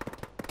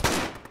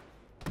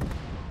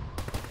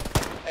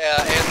 Yeah,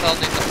 ASL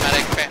needs a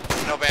medic.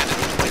 No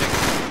bandages bleeding.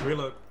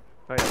 Reload.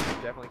 Oh yeah, we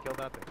definitely killed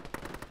that thing.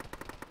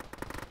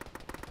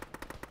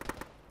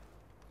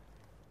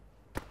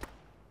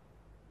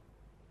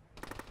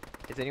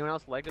 Is anyone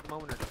else legged at the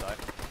moment or just I?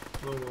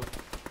 No, no.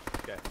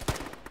 Okay.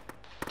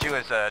 2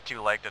 is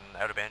 2 legged and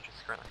out of bandages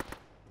currently.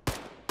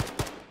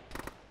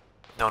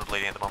 No one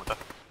bleeding at the moment though.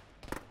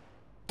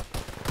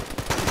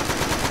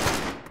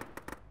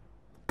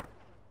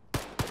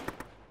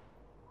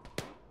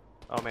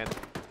 Oh man,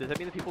 does that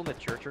mean the people in the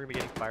church are gonna be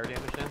getting fire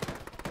damage now?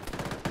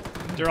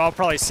 They're all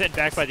probably sitting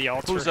back by the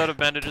altar. Who's out of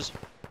bandages?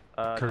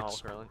 Kurtz.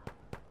 Kurtz. Currently.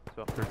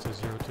 So. Kurtz is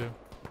 0-2.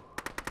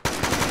 By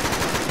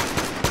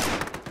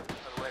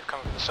the way,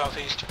 coming from the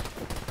southeast.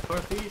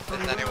 Is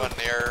anyone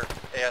near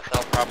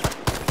ASL proper?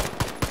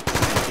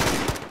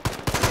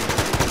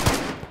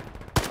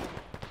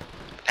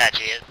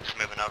 Apache is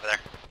moving over there.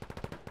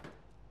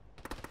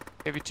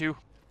 AV2.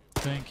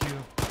 Thank you.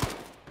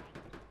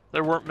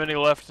 There weren't many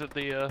left at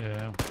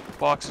the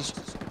boxes.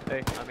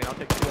 Hey, I mean, I'll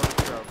take 2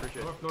 on 0,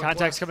 appreciate it.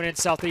 Contacts coming in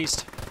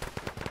southeast.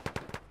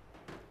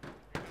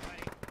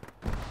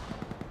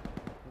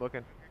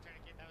 Looking.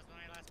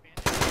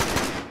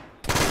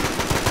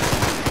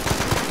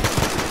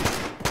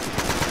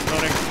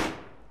 Loading.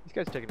 These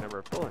guys take a number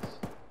of bullets.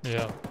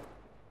 Yeah.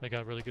 They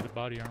got really good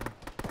body armor.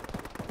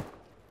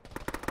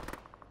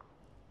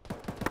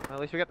 Well, at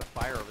least we got the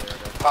fire over there.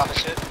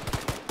 Opposite.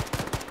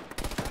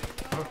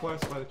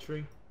 Northwest by the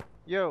tree.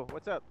 Yo,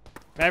 what's up?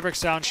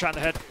 Maverick's down, shot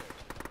in the head.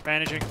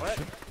 Bandaging. What?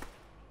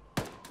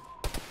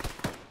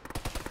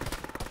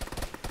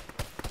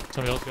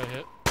 Somebody else got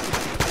hit.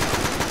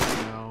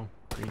 No.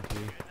 Green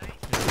tea.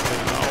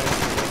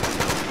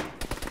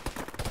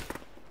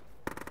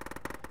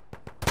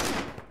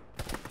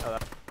 Oh,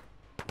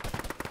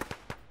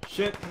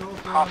 Shit, no.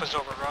 Half is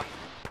overrun.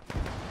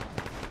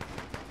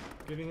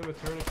 Giving him a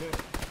tourniquet.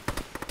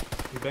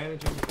 I'm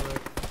bandaging his leg.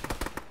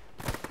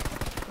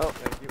 Oh,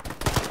 thank you.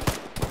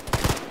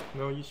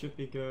 No, you should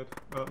be good.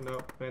 Oh, no.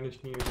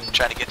 Bandaging you again.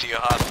 Trying to get to your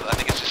hospital. I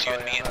think it's just you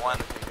and me and one.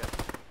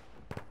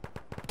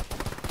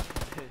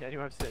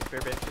 Anyone have spare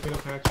bandages? I'm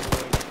gonna patch your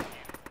leg.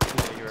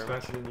 Thank you It's very much.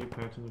 faster than you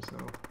patching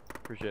yourself.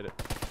 Appreciate it.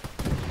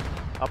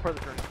 I'll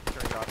probably turn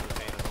it off for the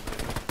pain.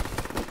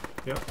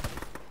 Yep.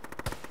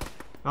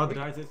 Oh, did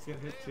Isaac get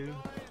hit too?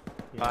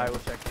 Yeah. I will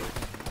check too.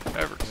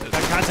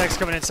 That contact's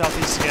coming in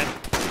southeast again.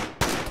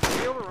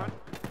 Did we overrun?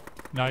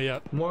 Not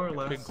yet. More or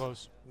less. Getting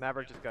close.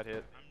 Maverick just got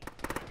hit.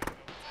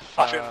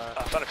 I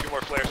found a few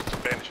more flares and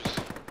some bandages.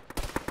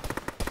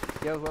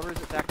 Yo, whoever's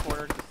at that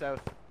corner to the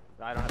south.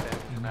 I don't have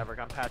bandages for Maverick.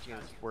 I'm patching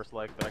his worst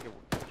leg, but I can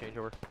change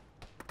over.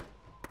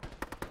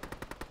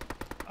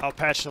 I'll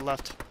patch the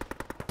left.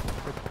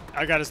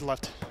 I got his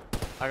left.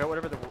 I got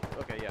whatever the.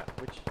 Okay, yeah.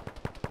 Which.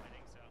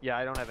 Yeah,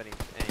 I don't have any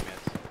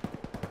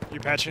meds. You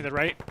patching the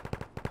right?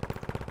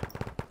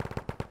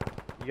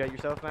 You got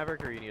yourself,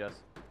 Maverick, or you need us?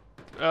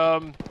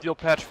 You'll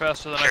patch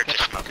faster than I can.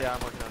 Yeah,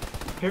 I'm working on it.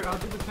 Here, I'll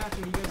do the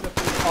patching. You guys have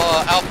to.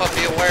 Alpha,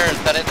 be aware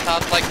that it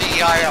sounds like the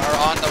EI are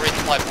on the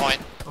resupply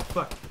point. Oh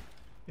fuck!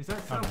 Is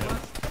that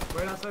southwest?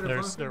 Right outside of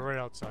bunker? They're right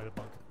outside of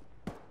bunker.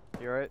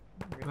 You alright?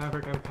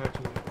 Maverick, I'm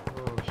patching you.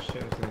 Oh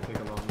shit, it's gonna take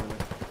a long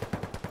minute.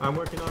 I'm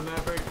working on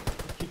Maverick.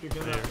 Keep your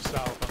gun They're up.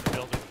 south on the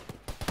building.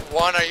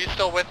 One, are you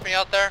still with me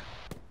out there?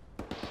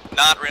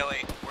 Not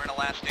really. We're in a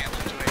last stand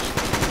situation.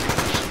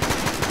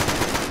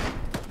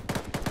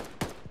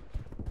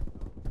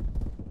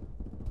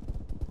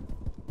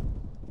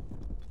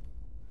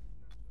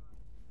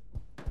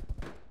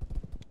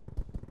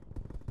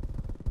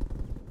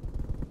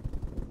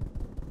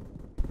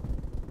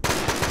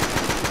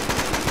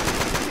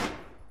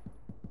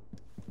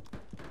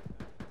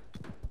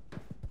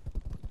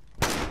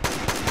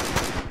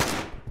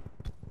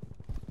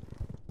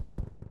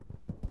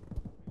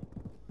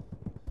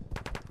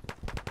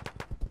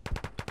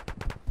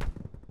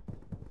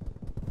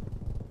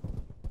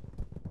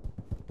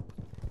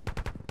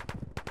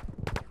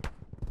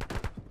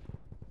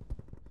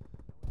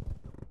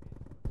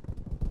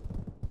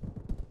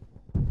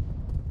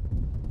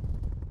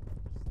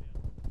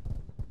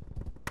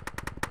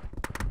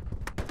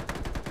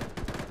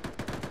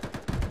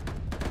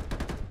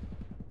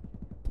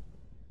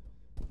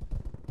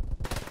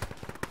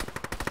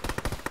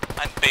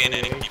 I'm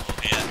bayoneting people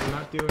here. You're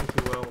not doing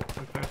too well.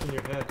 I'm patching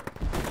your head.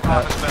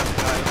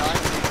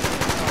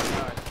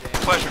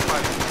 Pleasure,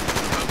 pleasure.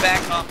 Move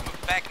back,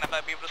 and I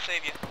might be able to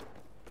save you.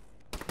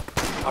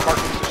 I'm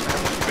marking the system.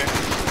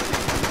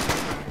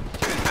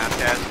 Two in map,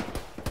 guys.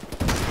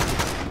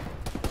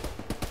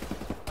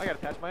 I gotta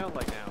patch my own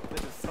leg now.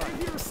 This is fun.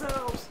 Save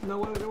yourselves! No,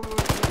 wait.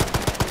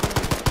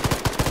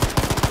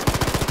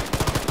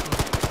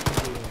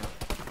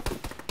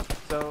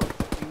 So,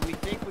 do we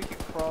think we can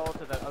crawl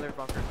to that other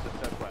bunker to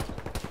the southwest?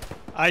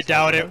 I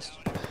doubt it.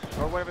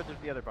 Or whatever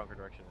the other bunker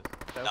direction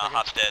is. No,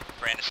 Hop's dead.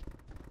 Brandis.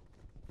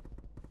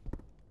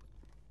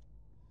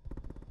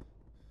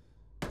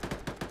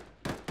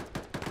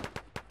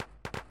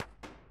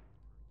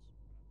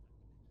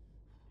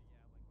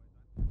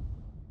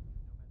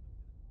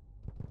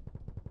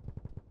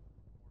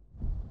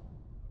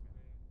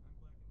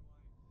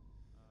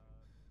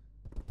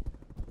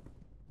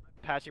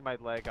 Patching my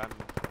leg,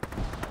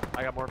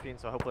 I got morphine,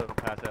 so hopefully I don't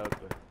pass out,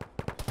 but...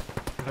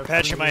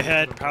 Patching my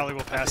head, probably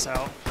will pass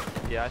out.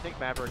 Yeah, I think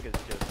Maverick is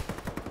just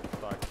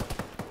fucked.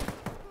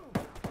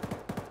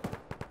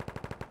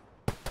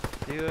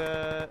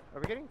 Are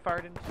we getting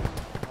fired into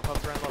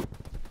above ground level?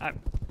 I'm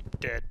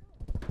dead.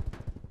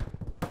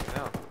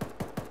 No.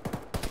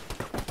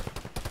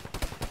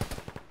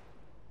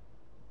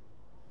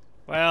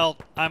 Well,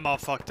 I'm all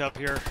fucked up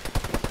here.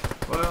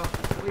 Well,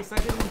 at least I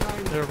didn't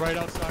die. They're right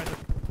outside the...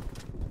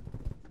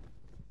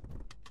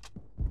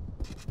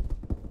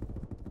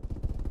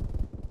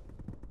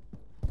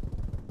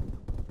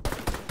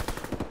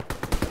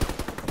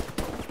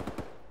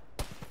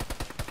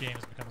 Game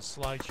has become a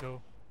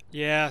slideshow.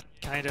 Yeah,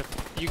 kind of.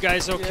 You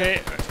guys okay?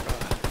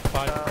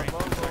 Mobile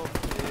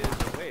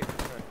is away.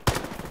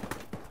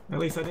 At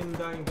least I didn't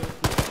die in the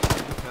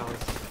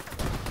palace.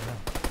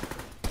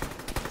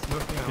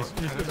 Smoking out.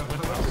 I don't know how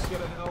much is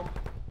gonna help.